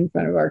much time in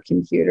front of our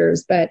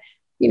computers. But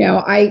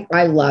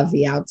I love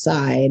the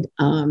outside.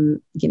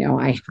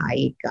 I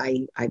hike.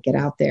 I get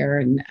out there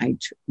and I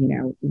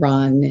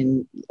run,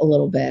 and a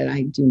little bit.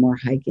 I do more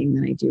hiking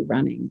than I do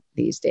running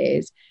these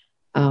days.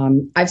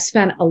 I've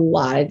spent a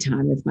lot of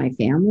time with my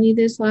family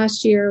this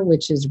last year,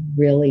 which has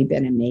really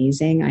been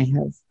amazing. I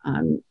have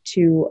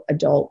two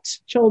adult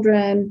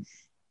children,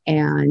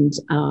 and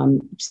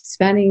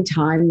spending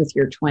time with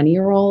your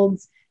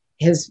 20-year-olds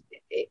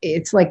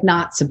it's like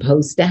not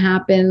supposed to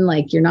happen.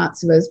 Like you're not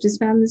supposed to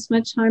spend this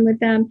much time with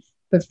them.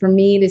 But for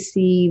me to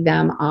see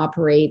them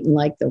operate in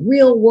like the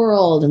real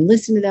world and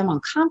listen to them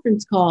on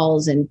conference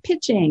calls and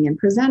pitching and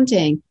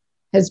presenting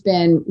has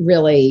been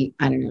really,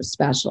 I don't know,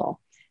 special.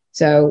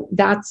 So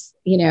that's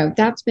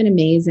been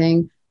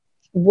amazing.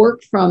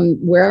 Work from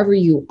wherever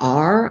you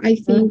are, I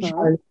think,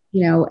 has,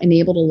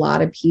 enabled a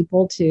lot of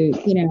people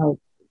to,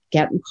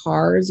 get in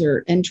cars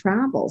and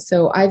travel.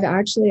 So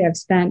I've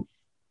spent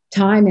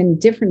time in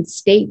different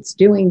states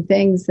doing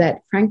things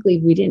that frankly,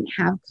 if we didn't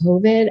have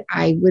COVID,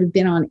 I would have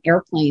been on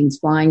airplanes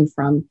flying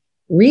from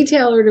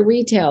retailer to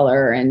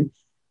retailer. And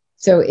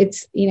so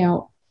it's,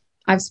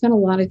 I've spent a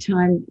lot of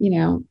time,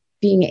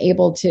 being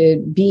able to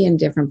be in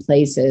different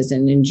places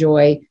and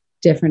enjoy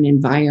different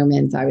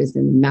environments. I was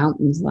in the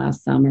mountains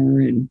last summer,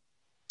 and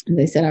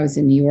they said I was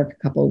in New York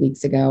a couple of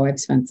weeks ago. I've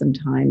spent some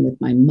time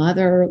with my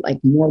mother, like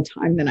more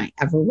time than I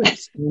ever would have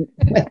spent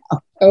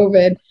without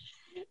COVID.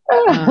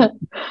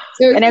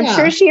 And I'm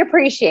sure she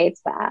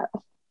appreciates that.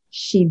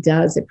 She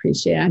does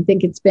appreciate it. I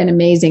think it's been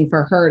amazing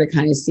for her to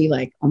kind of see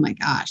like, oh my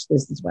gosh,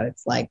 this is what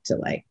it's like to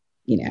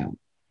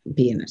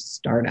be in a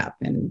startup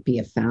and be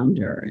a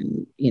founder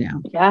and,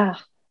 Yeah.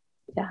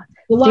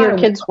 Do your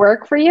kids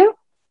work for you?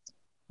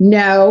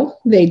 No,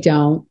 they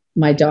don't.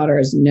 My daughter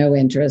has no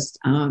interest.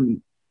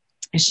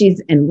 She's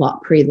in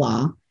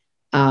pre-law.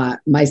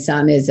 My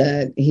son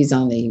he's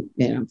on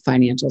the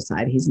financial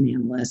side. He's an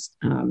analyst.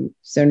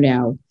 So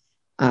no,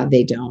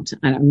 they don't.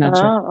 And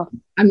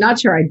I'm not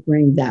sure I'd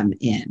bring them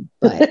in,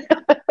 but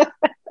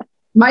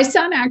my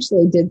son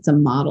actually did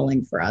some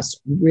modeling for us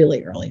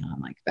really early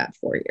on, like about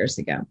 4 years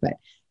ago.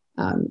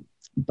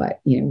 But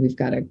we've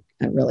got a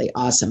really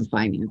awesome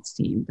finance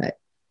team, but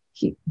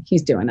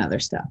he's doing other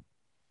stuff.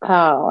 Oh,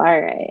 all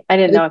right. I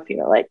didn't know if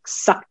you like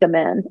sucked them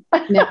in.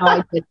 No,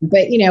 I didn't.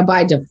 But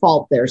by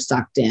default, they're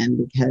sucked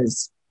in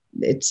because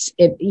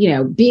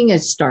being a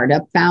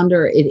startup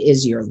founder, it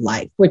is your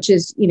life, which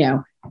is,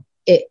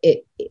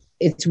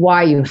 it's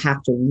why you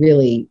have to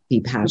really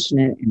be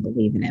passionate and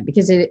believe in it,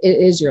 because it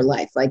is your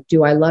life. Like,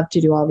 do I love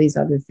to do all these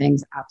other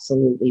things?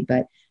 Absolutely.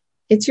 But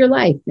it's your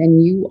life,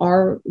 and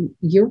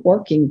you're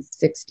working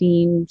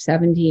 16,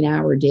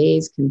 17-hour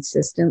days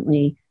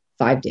consistently,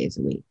 5 days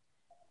a week.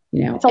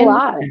 It's a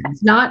lot.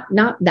 It's not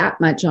that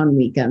much on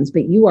weekends,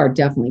 but you are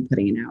definitely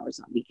putting in hours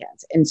on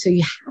weekends. And so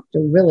you have to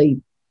really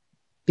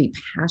be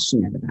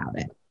passionate about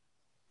it.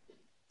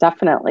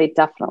 Definitely.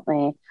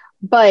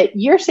 But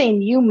you're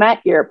saying you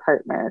met your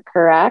partner,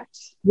 correct?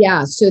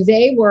 Yeah. So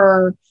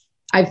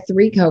I have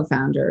 3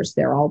 co-founders.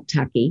 They're all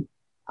techie.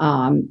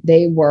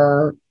 They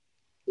were,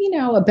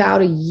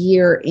 about a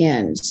year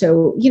in.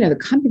 So, the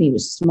company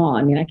was small.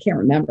 I mean, I can't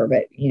remember,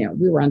 but,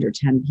 we were under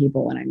 10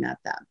 people when I met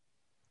them.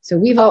 So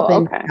we've all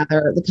been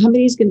together. The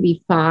company's going to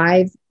be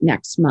 5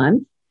 next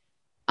month.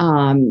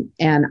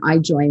 And I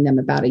joined them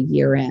about a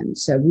year in.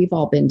 So we've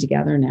all been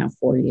together now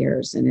 4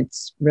 years, and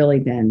it's really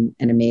been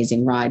an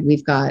amazing ride.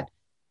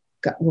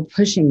 We're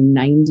pushing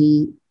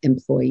 90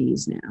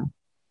 employees now.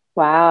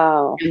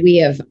 Wow. And we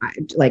have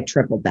like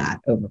tripled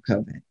that over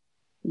COVID.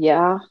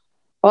 Yeah.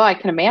 Well, I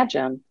can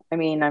imagine. I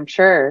mean, I'm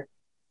sure.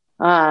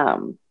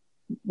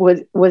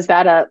 Was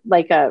that I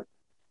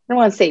don't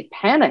want to say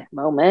panic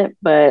moment,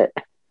 but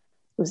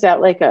was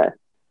that like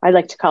I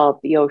like to call it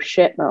the oh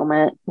shit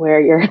moment, where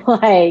you're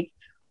like,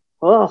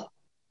 oh,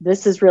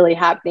 this is really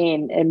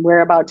happening and we're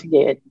about to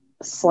get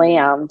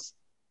slammed?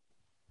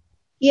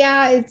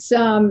 Yeah, it's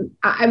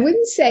I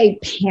wouldn't say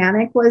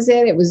panic was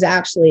it. It was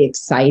actually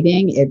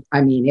exciting. It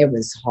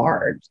was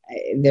hard.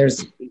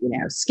 There's,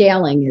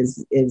 scaling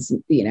is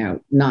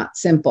not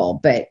simple,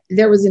 but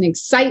there was an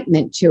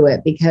excitement to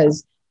it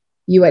because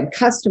you had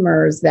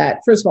customers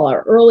that, first of all,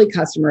 our early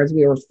customers,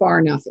 we were far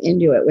enough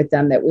into it with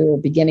them that we were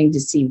beginning to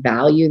see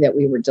value that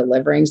we were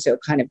delivering. So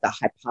kind of the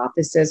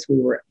hypothesis we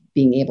were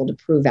being able to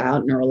prove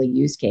out an early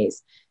use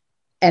case.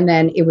 And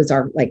then it was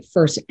our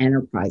first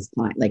enterprise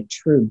client, like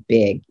true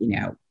big,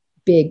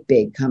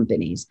 big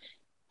companies.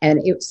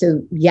 And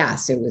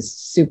yes, it was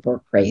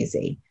super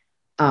crazy.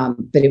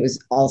 But it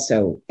was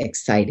also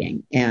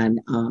exciting. And,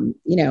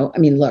 I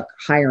mean, look,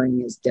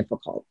 hiring is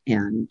difficult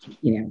and,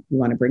 you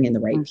want to bring in the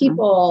right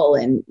people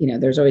and,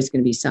 there's always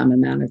going to be some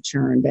amount of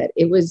churn, but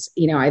it was,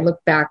 I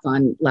look back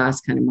on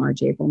last kind of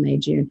March, April, May,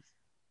 June,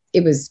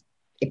 it was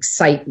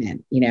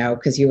excitement,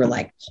 because you were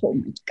like, oh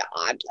my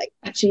God, like,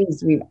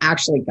 geez, we've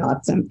actually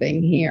got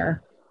something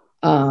here.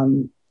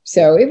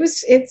 So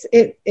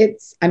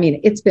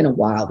it's been a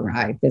wild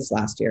ride. This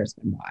last year has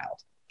been wild.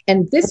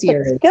 And this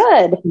year is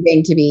good.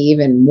 Going to be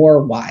even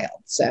more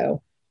wild.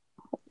 So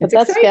that's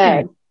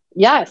exciting. Good.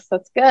 Yes,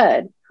 that's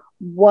good.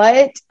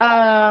 What,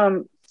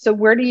 so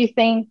where do you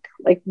think,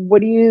 like,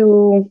 what do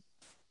you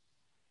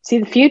see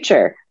the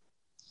future?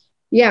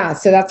 Yeah,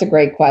 so that's a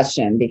great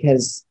question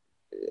because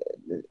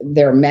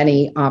there are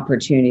many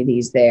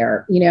opportunities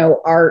there.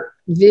 Our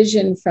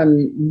vision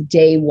from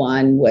day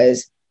one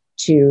was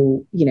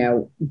to,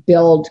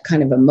 build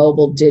kind of a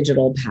mobile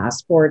digital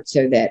passport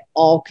so that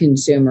all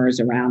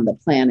consumers around the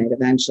planet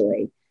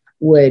eventually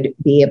would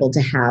be able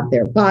to have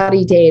their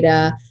body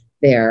data,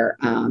 their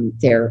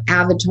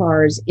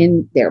avatars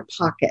in their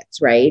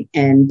pockets, right?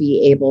 And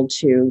be able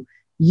to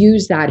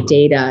use that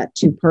data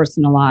to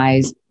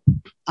personalize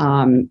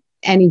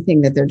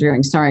anything that they're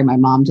doing. Sorry, my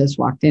mom just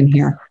walked in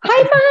here.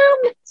 Hi,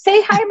 Mom.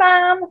 Say hi,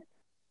 Mom.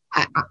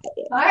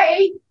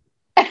 Hi.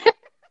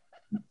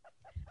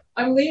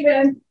 I'm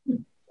leaving.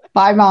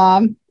 Bye,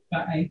 Mom.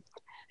 Bye.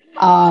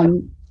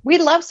 We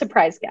love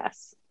surprise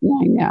guests.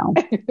 I know.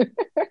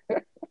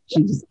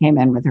 She just came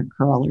in with her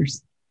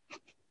curlers.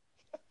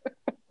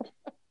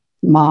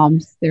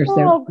 Moms, they're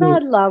so cute.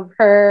 God love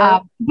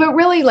her. But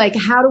really, like,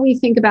 how do we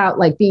think about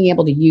like being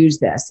able to use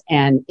this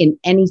and in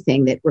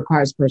anything that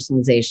requires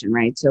personalization,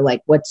 right? So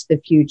like, what's the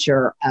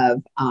future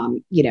of,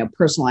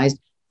 personalized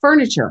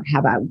furniture? How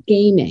about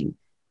gaming?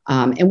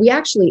 And we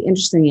actually,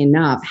 interestingly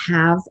enough,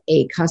 have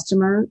a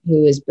customer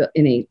who is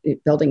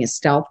building a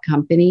stealth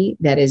company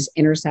that is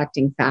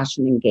intersecting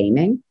fashion and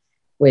gaming,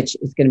 which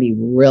is going to be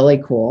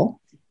really cool.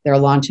 They're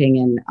launching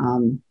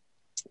in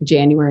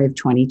January of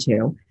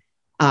 22.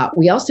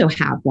 We also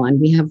have one.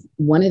 We have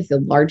one of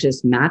the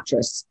largest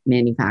mattress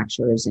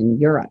manufacturers in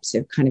Europe.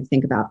 So kind of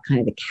think about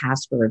kind of the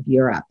Casper of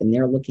Europe, and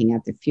they're looking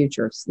at the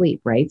future of sleep,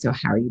 right? So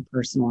how are you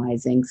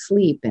personalizing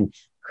sleep and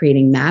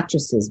creating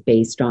mattresses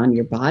based on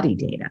your body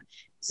data?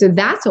 So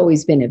that's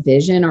always been a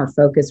vision. Our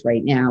focus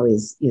right now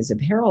is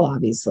apparel,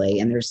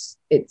 obviously. And it's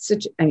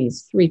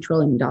 $3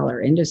 trillion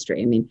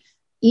industry. I mean,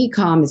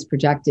 e-com is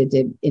projected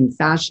to, in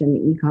fashion,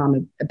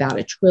 e-com about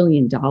 $1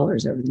 trillion over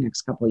the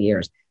next couple of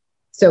years.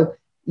 So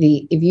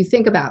if you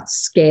think about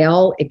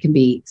scale, it can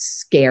be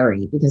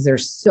scary because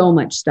there's so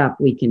much stuff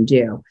we can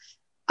do.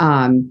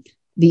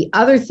 The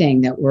other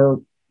thing that we're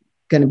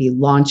going to be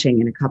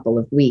launching in a couple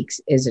of weeks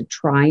is a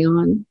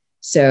try-on.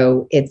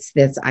 So it's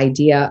this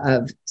idea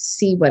of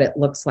see what it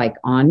looks like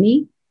on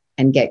me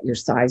and get your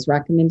size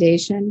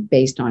recommendation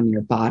based on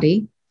your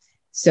body.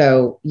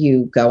 So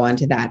you go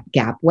onto that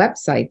Gap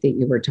website that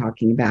you were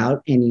talking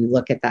about and you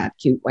look at that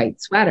cute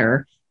white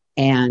sweater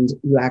and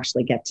you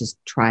actually get to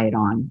try it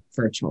on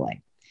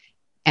virtually.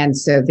 And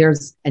so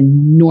there's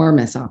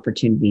enormous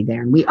opportunity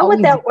there. And how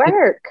would that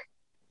work?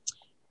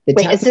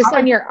 Wait, is this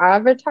on your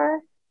avatar?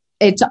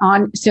 It's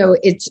on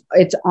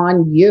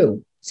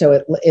you.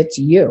 So it's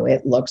you.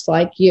 It looks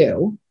like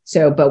you.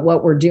 So, but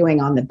what we're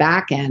doing on the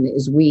back end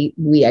is we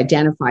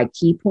identify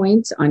key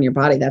points on your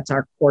body. That's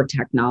our core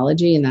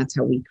technology, and that's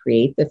how we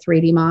create the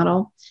 3D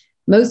model.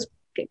 Most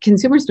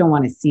consumers don't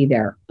want to see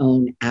their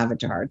own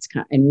avatar.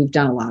 And we've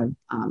done a lot of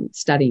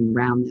studying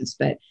around this,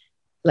 but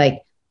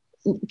like,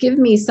 give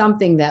me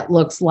something that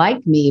looks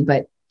like me,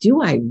 but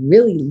do I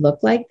really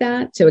look like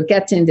that? So it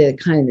gets into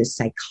kind of the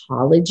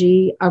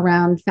psychology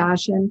around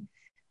fashion.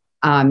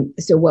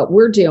 So what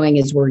we're doing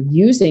is we're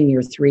using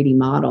your 3D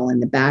model in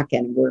the back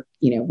end. We're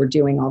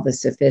doing all the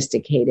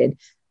sophisticated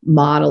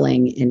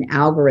modeling and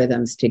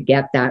algorithms to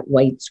get that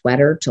white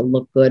sweater to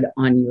look good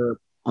on your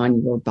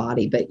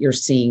body, but you're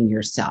seeing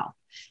yourself.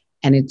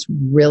 And it's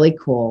really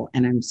cool.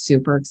 And I'm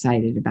super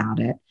excited about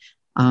it.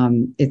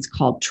 It's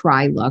called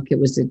TryLook. It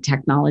was a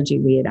technology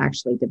we had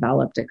actually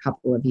developed a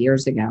couple of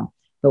years ago,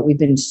 but we've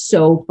been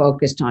so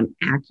focused on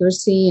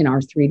accuracy in our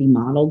 3D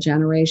model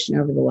generation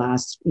over the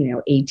last,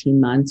 18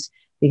 months,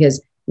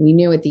 because we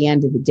knew at the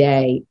end of the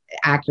day,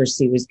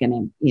 accuracy was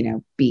going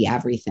to, be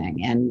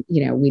everything. And,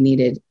 we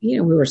needed,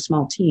 we were a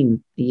small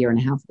team a year and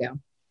a half ago,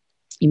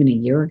 even a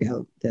year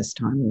ago this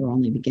time, we were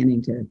only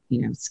beginning to,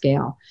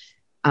 scale.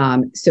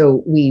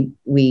 So we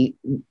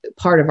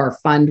part of our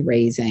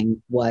fundraising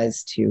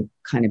was to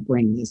kind of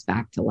bring this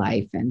back to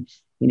life and,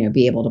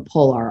 be able to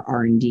pull our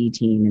R&D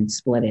team and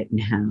split it in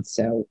half.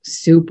 So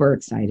super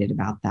excited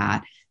about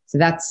that. So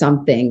that's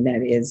something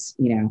that is,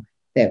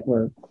 that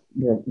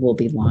we'll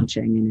be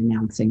launching and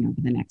announcing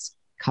over the next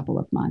couple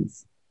of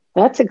months.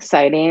 That's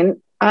exciting.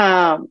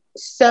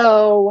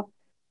 So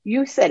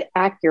you said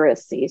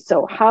accuracy.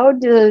 So how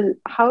do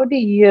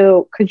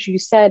you, because you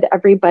said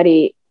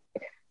everybody,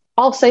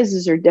 all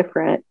sizes are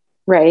different.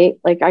 right?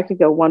 Like I could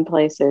go one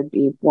place, it'd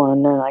be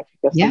one, and I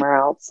could go Yeah. somewhere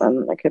else,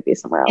 and it could be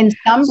somewhere else. In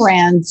some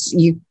brands,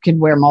 you could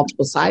wear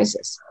multiple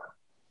sizes.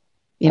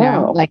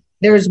 Like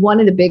there's one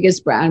of the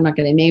biggest brands, I'm not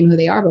going to name who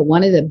they are, but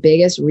one of the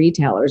biggest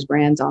retailers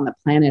brands on the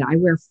planet. I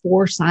wear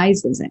 4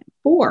 sizes in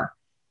 4,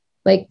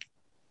 like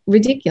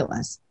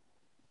ridiculous.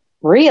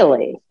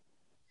 Really?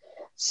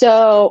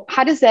 So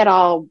how does that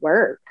all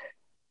work?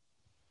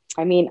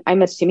 I mean,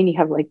 I'm assuming you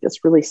have like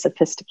this really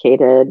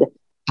sophisticated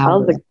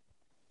Algorithm.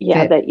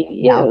 that you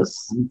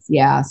use.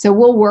 Yeah. So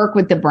we'll work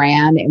with the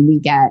brand and we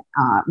get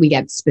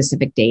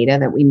specific data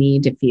that we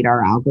need to feed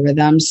our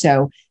algorithm.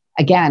 So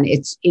again,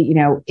 it's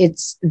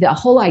the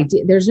whole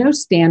idea. There's no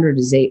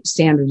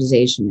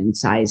standardization in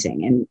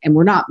sizing, and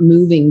we're not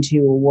moving to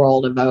a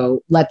world of,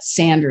 let's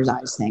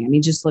standardize things. I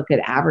mean, just look at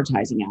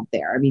advertising out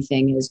there.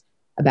 Everything is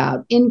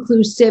about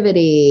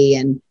inclusivity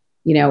and,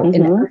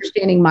 and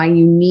understanding my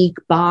unique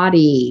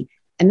body.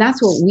 And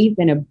that's what we've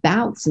been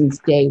about since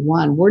day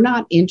one. We're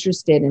not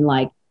interested in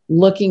like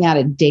looking at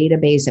a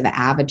database of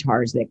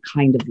avatars that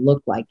kind of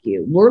look like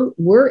you.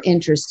 We're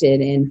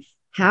interested in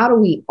how do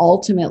we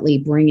ultimately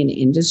bring an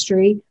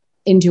industry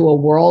into a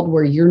world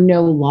where you're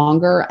no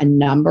longer a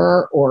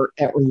number or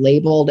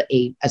labeled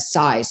a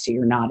size. So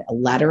you're not a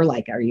letter,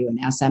 like are you an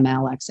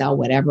SML, XL,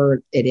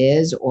 whatever it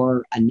is,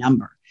 or a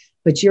number,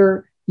 but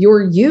you're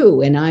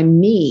you and I'm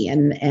me,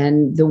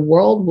 and the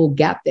world will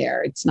get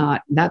there. That's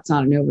not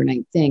an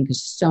overnight thing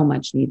because so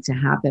much needs to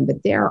happen,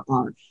 but there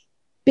are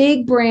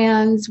big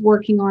brands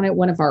working on it.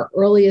 One of our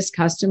earliest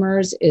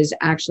customers is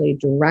actually a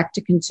direct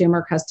to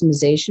consumer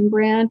customization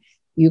brand.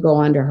 You go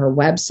onto her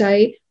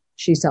website,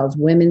 she sells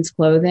women's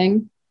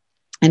clothing,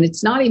 and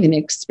it's not even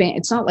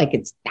it's not like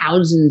it's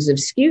thousands of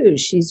SKUs.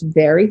 She's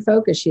very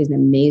focused. She has an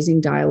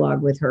amazing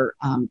dialogue with her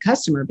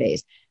customer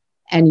base.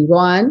 And you go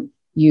on,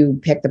 you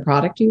pick the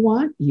product you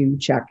want, you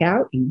check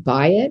out, you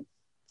buy it.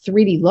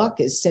 3D Look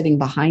is sitting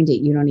behind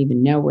it. You don't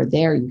even know we're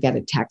there. You get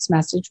a text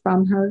message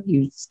from her.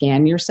 You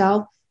scan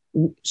yourself.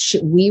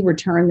 We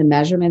return the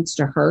measurements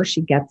to her.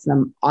 She gets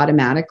them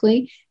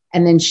automatically.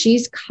 And then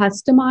she's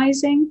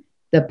customizing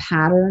the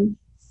pattern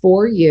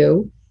for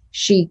you.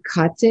 She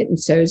cuts it and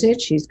sews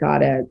it. She's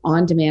got an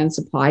on-demand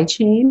supply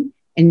chain,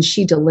 and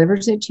she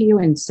delivers it to you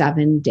in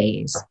 7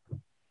 days.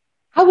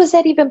 How is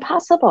that even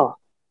possible?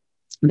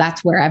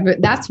 That's where this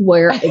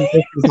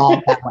is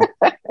all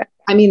going.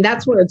 I mean,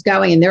 that's where it's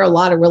going. And there are a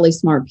lot of really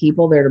smart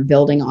people that are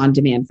building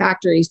on-demand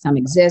factories. Some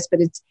exist,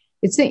 but it's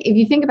if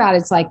you think about it,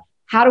 it's like,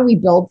 how do we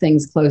build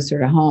things closer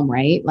to home,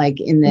 right?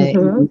 Like in the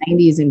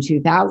 90s and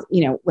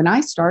 2000s, when I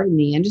started in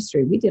the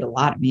industry, we did a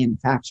lot of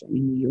manufacturing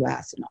in the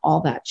US, and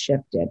all that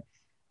shifted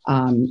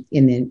in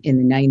the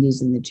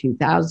 90s and the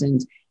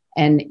 2000s.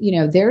 And,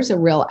 there's a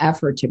real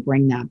effort to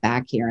bring that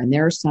back here. And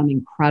there are some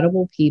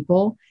incredible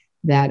people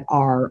that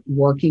are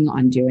working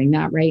on doing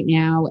that right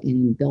now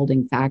and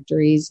building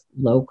factories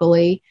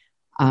locally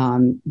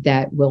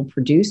that will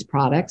produce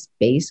products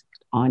based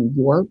on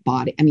your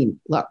body. I mean,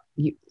 look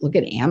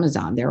at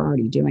Amazon. They're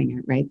already doing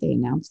it, right? They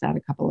announced that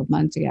a couple of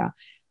months ago.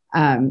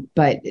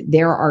 But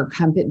there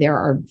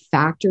are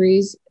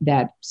factories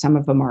that some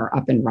of them are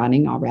up and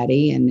running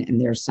already. And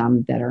there's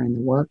some that are in the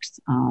works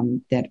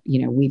that,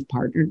 we've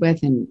partnered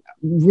with, and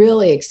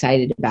really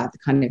excited about the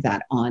kind of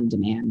that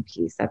on-demand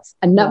piece. That's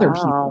another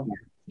piece of the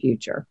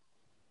future.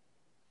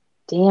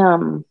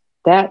 Damn,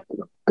 that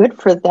good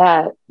for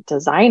that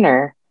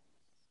designer.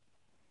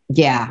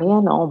 Yeah.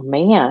 Man, oh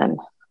man.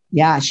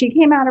 Yeah. She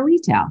came out of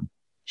retail.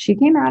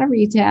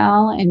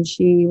 And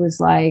she was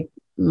like,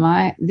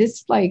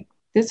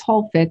 this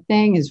whole fit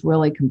thing is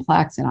really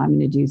complex, and I'm going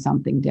to do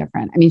something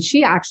different. I mean,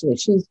 she's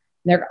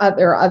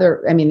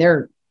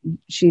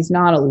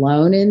not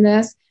alone in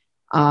this.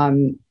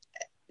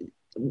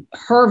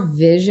 Her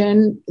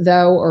vision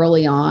though,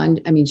 early on,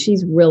 I mean,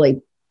 she's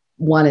really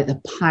one of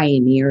the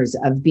pioneers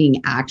of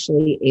being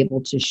actually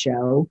able to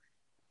show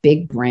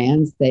big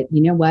brands that,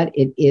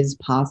 it is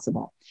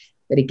possible.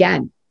 But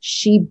again,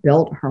 she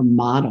built her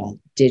model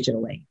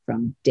digitally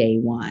from day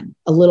one,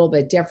 a little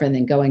bit different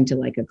than going to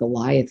like a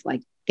Goliath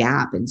like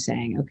Gap and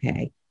saying,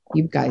 okay,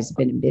 you guys have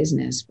been in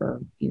business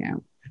for,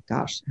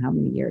 how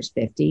many years?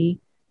 50?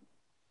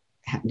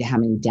 How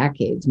many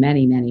decades?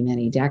 Many, many,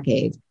 many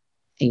decades.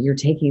 And you're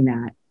taking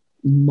that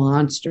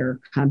monster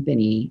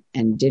company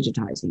and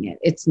digitizing it.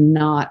 It's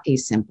not a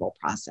simple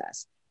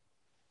process,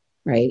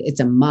 right? It's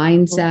a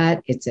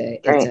mindset. It's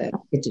a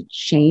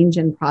change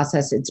in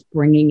process. It's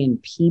bringing in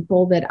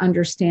people that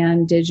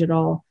understand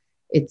digital.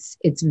 It's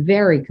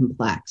very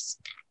complex.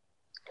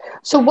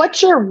 So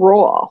what's your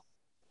role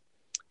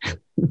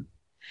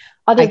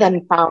other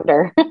than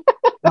founder?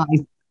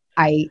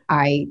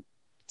 I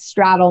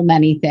straddle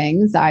many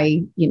things.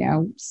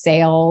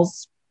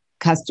 Sales,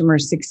 customer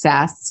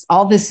success,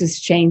 all this is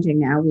changing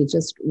now. We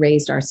just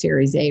raised our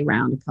Series A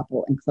round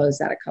and closed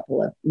that a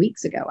couple of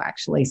weeks ago,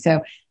 actually.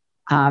 So,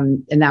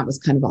 and that was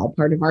kind of all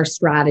part of our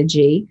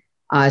strategy.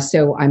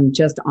 So I'm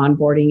just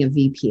onboarding a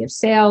VP of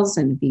sales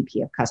and a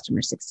VP of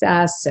customer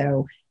success.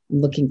 So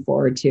I'm looking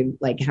forward to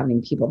like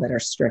having people that are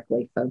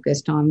strictly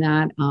focused on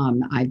that.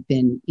 I've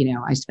been,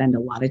 I spend a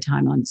lot of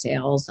time on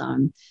sales,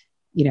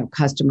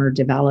 customer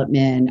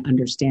development,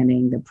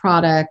 understanding the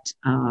product.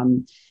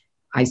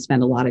 I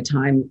spend a lot of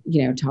time,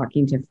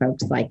 talking to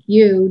folks like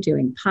you,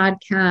 doing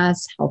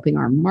podcasts, helping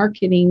our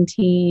marketing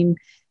team,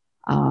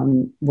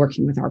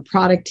 working with our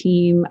product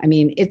team. I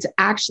mean, it's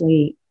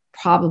actually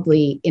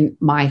probably in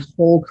my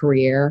whole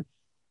career,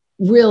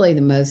 really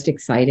the most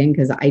exciting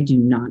because I do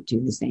not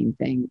do the same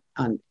thing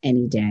on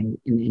any day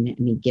in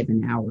any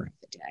given hour of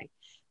the day.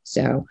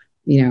 So,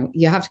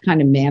 you have to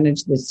kind of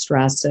manage the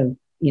stress of,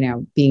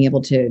 being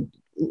able to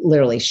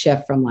literally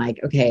shift from like,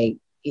 okay,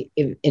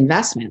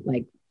 investment,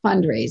 like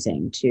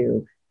fundraising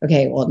to,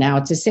 okay, well, now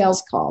it's a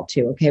sales call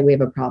to, okay, we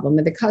have a problem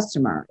with a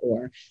customer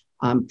or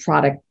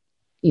product,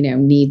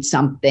 needs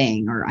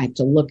something, or I have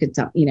to look at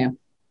something,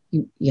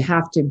 you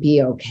have to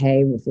be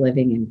okay with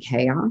living in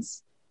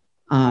chaos.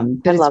 I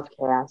love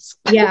chaos.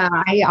 Yeah,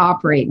 I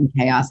operate in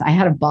chaos. I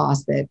had a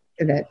boss that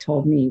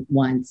told me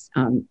once,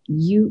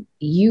 you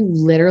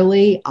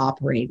literally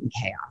operate in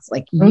chaos.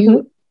 Like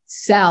you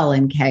sell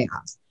in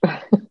chaos.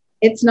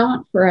 It's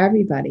not for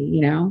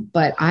everybody,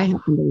 but I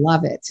happen to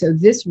love it. So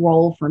this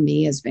role for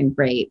me has been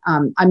great.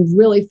 I'm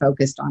really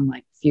focused on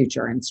like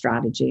future and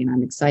strategy, and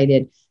I'm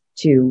excited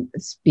to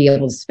be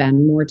able to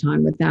spend more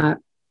time with that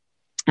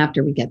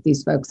after we get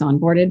these folks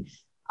onboarded.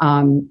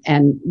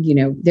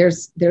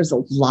 There's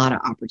a lot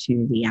of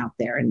opportunity out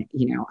there. And,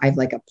 I have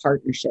like a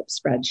partnership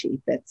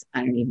spreadsheet that's,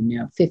 I don't even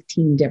know,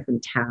 15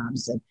 different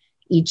tabs, and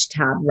each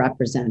tab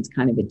represents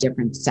kind of a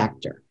different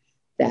sector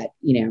that,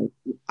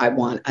 I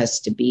want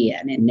us to be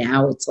in. And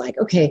now it's like,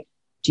 okay,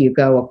 do you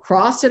go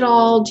across it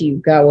all? Do you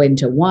go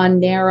into one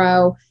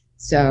narrow?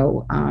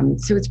 So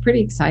it's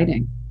pretty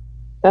exciting.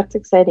 That's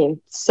exciting.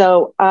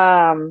 So,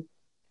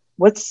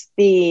 what's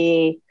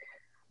the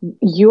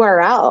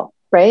URL?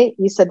 Right?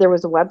 You said there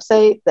was a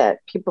website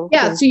that people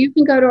so you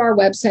can go to our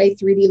website,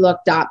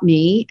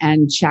 3dlook.me,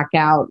 and check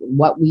out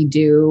what we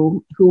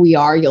do, who we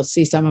are. You'll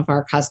see some of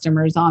our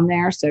customers on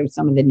there. So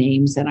some of the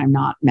names that I'm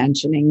not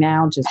mentioning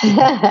now, just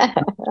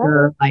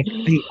because like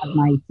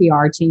my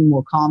PR team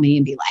will call me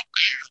and be like,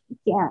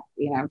 yeah,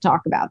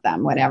 talk about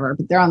them, whatever.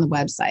 But they're on the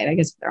website. I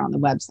guess if they're on the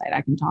website,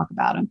 I can talk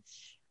about them.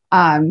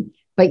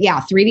 But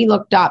yeah,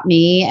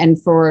 3dlook.me.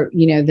 And for,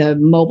 the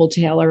Mobile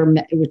Tailor,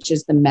 which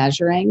is the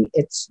measuring,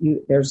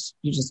 you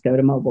just go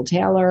to Mobile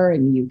Tailor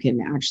and you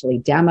can actually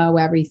demo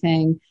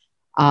everything.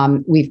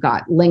 We've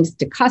got links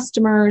to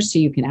customers, so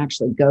you can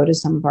actually go to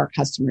some of our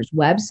customers'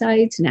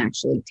 websites and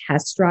actually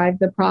test drive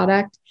the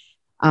product.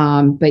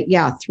 But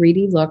yeah,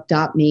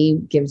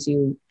 3dlook.me gives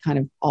you kind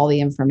of all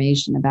the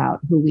information about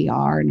who we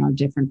are and our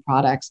different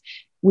products.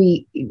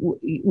 We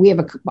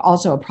have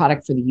also a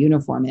product for the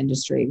uniform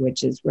industry,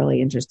 which is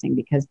really interesting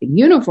because the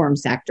uniform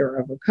sector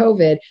over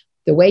COVID,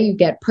 the way you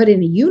get put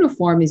in a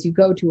uniform is you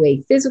go to a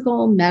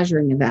physical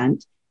measuring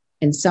event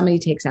and somebody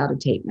takes out a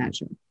tape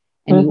measure.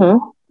 And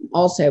you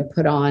also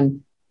put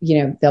on,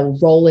 they'll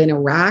roll in a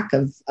rack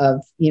of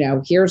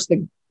here's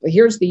the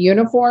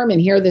uniform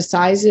and here are the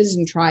sizes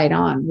and try it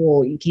on.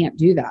 Well, you can't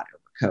do that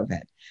over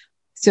COVID.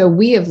 So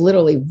we have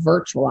literally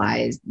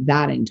virtualized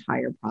that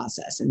entire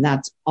process. And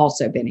that's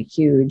also been a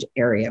huge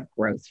area of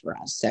growth for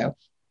us. So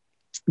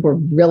we're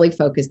really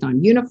focused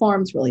on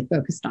uniforms, really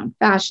focused on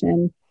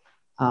fashion,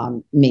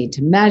 made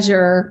to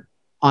measure,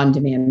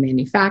 on-demand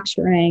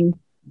manufacturing.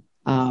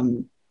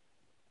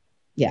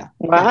 Yeah.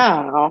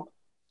 Wow.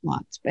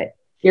 Lots, but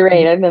you're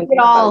right. I didn't it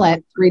all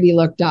at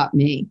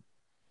 3dlook.me.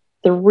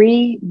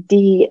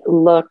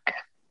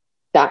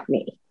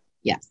 3dlook.me.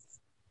 Yes.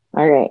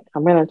 All right.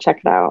 I'm going to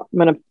check it out.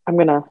 I'm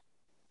going to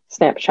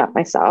snapshot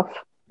myself.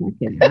 Check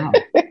it out.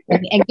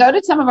 And go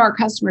to some of our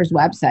customers'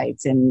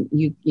 websites and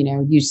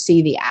you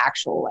see the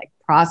actual like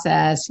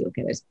process. You'll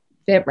get a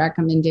fit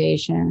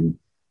recommendation.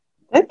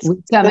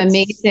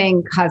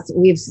 Amazing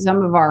we have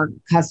some of our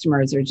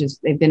customers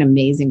they've been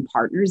amazing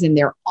partners, and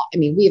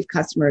we have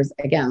customers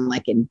again,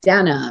 like in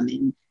denim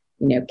and,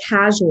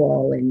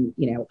 casual and,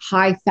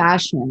 high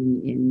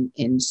fashion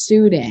in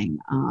suiting,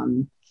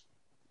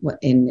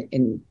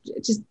 in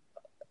just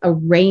a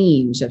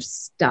range of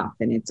stuff.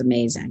 And it's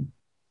amazing.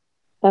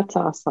 That's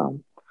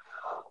awesome.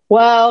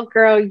 Well,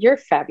 girl, you're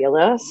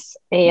fabulous.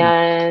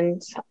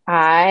 And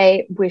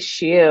I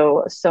wish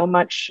you so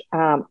much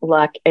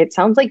luck. It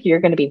sounds like you're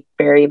going to be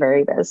very,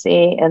 very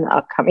busy in the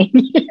upcoming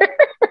year.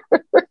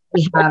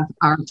 We have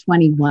our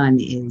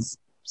 21 is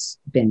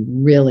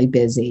been really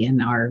busy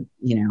in our,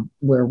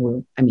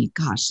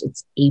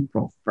 it's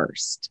April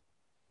 1st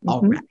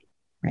already,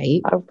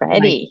 right?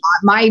 Already.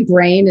 My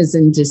brain is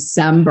in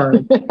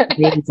December.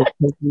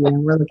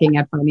 We're looking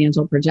at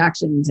financial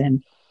projections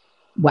and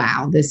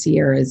wow, this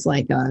year is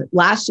like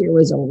last year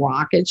was a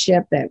rocket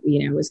ship that,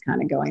 was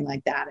kind of going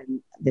like that.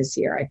 And this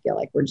year I feel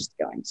like we're just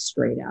going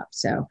straight up.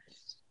 So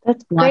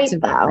that's lots great,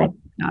 of though.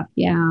 Stuff.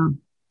 Yeah.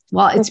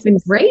 Well, it's been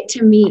great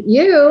to meet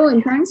you,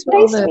 and thanks for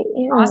all the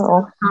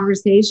awesome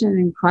conversation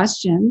and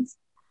questions.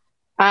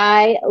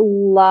 I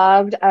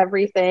loved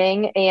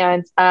everything.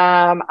 And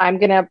I'm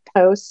going to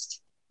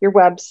post your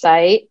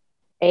website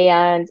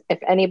And if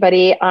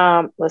anybody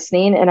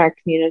listening in our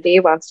community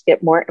wants to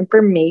get more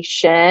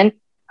information,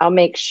 I'll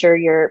make sure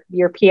your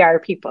PR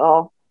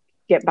people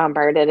get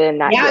bombarded and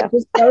not you.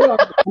 Just go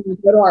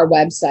to our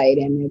website,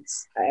 and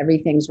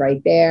everything's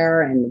right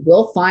there, and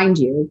we'll find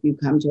you if you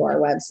come to our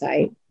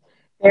website.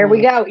 There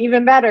we go.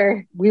 Even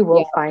better. We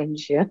will find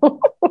you.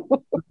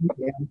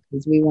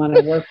 Because we want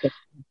to work with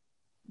you.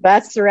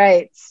 That's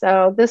right.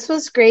 So this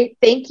was great.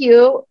 Thank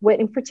you,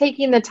 Whitney, for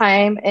taking the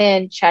time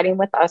and chatting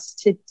with us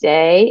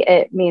today.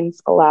 It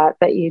means a lot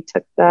that you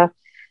took out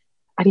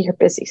of your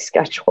busy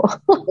schedule.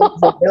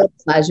 It's a real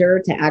pleasure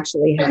to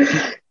actually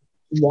have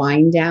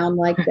wind down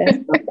like this.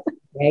 The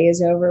day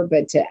is over,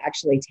 but to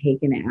actually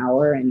take an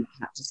hour and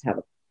just have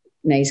a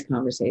nice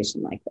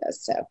conversation like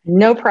this. So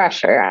no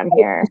pressure on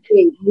here.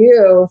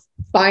 You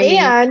finding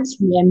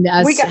and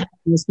us having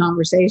this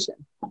conversation.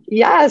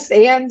 Yes,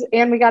 and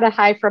we got a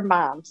hi from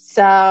Mom.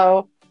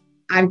 So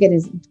I'm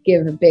going to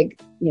give a big,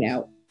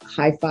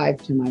 high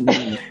five to my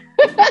mom.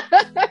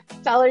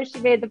 Tell her she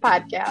made the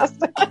podcast.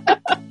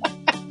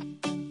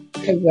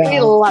 We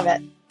love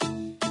it.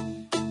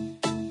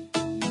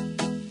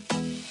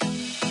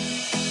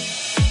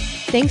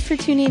 Thanks for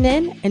tuning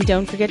in, and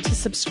don't forget to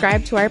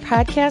subscribe to our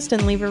podcast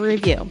and leave a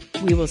review.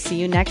 We will see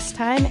you next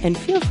time, and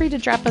feel free to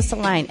drop us a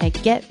line at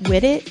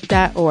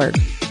getwithit.org.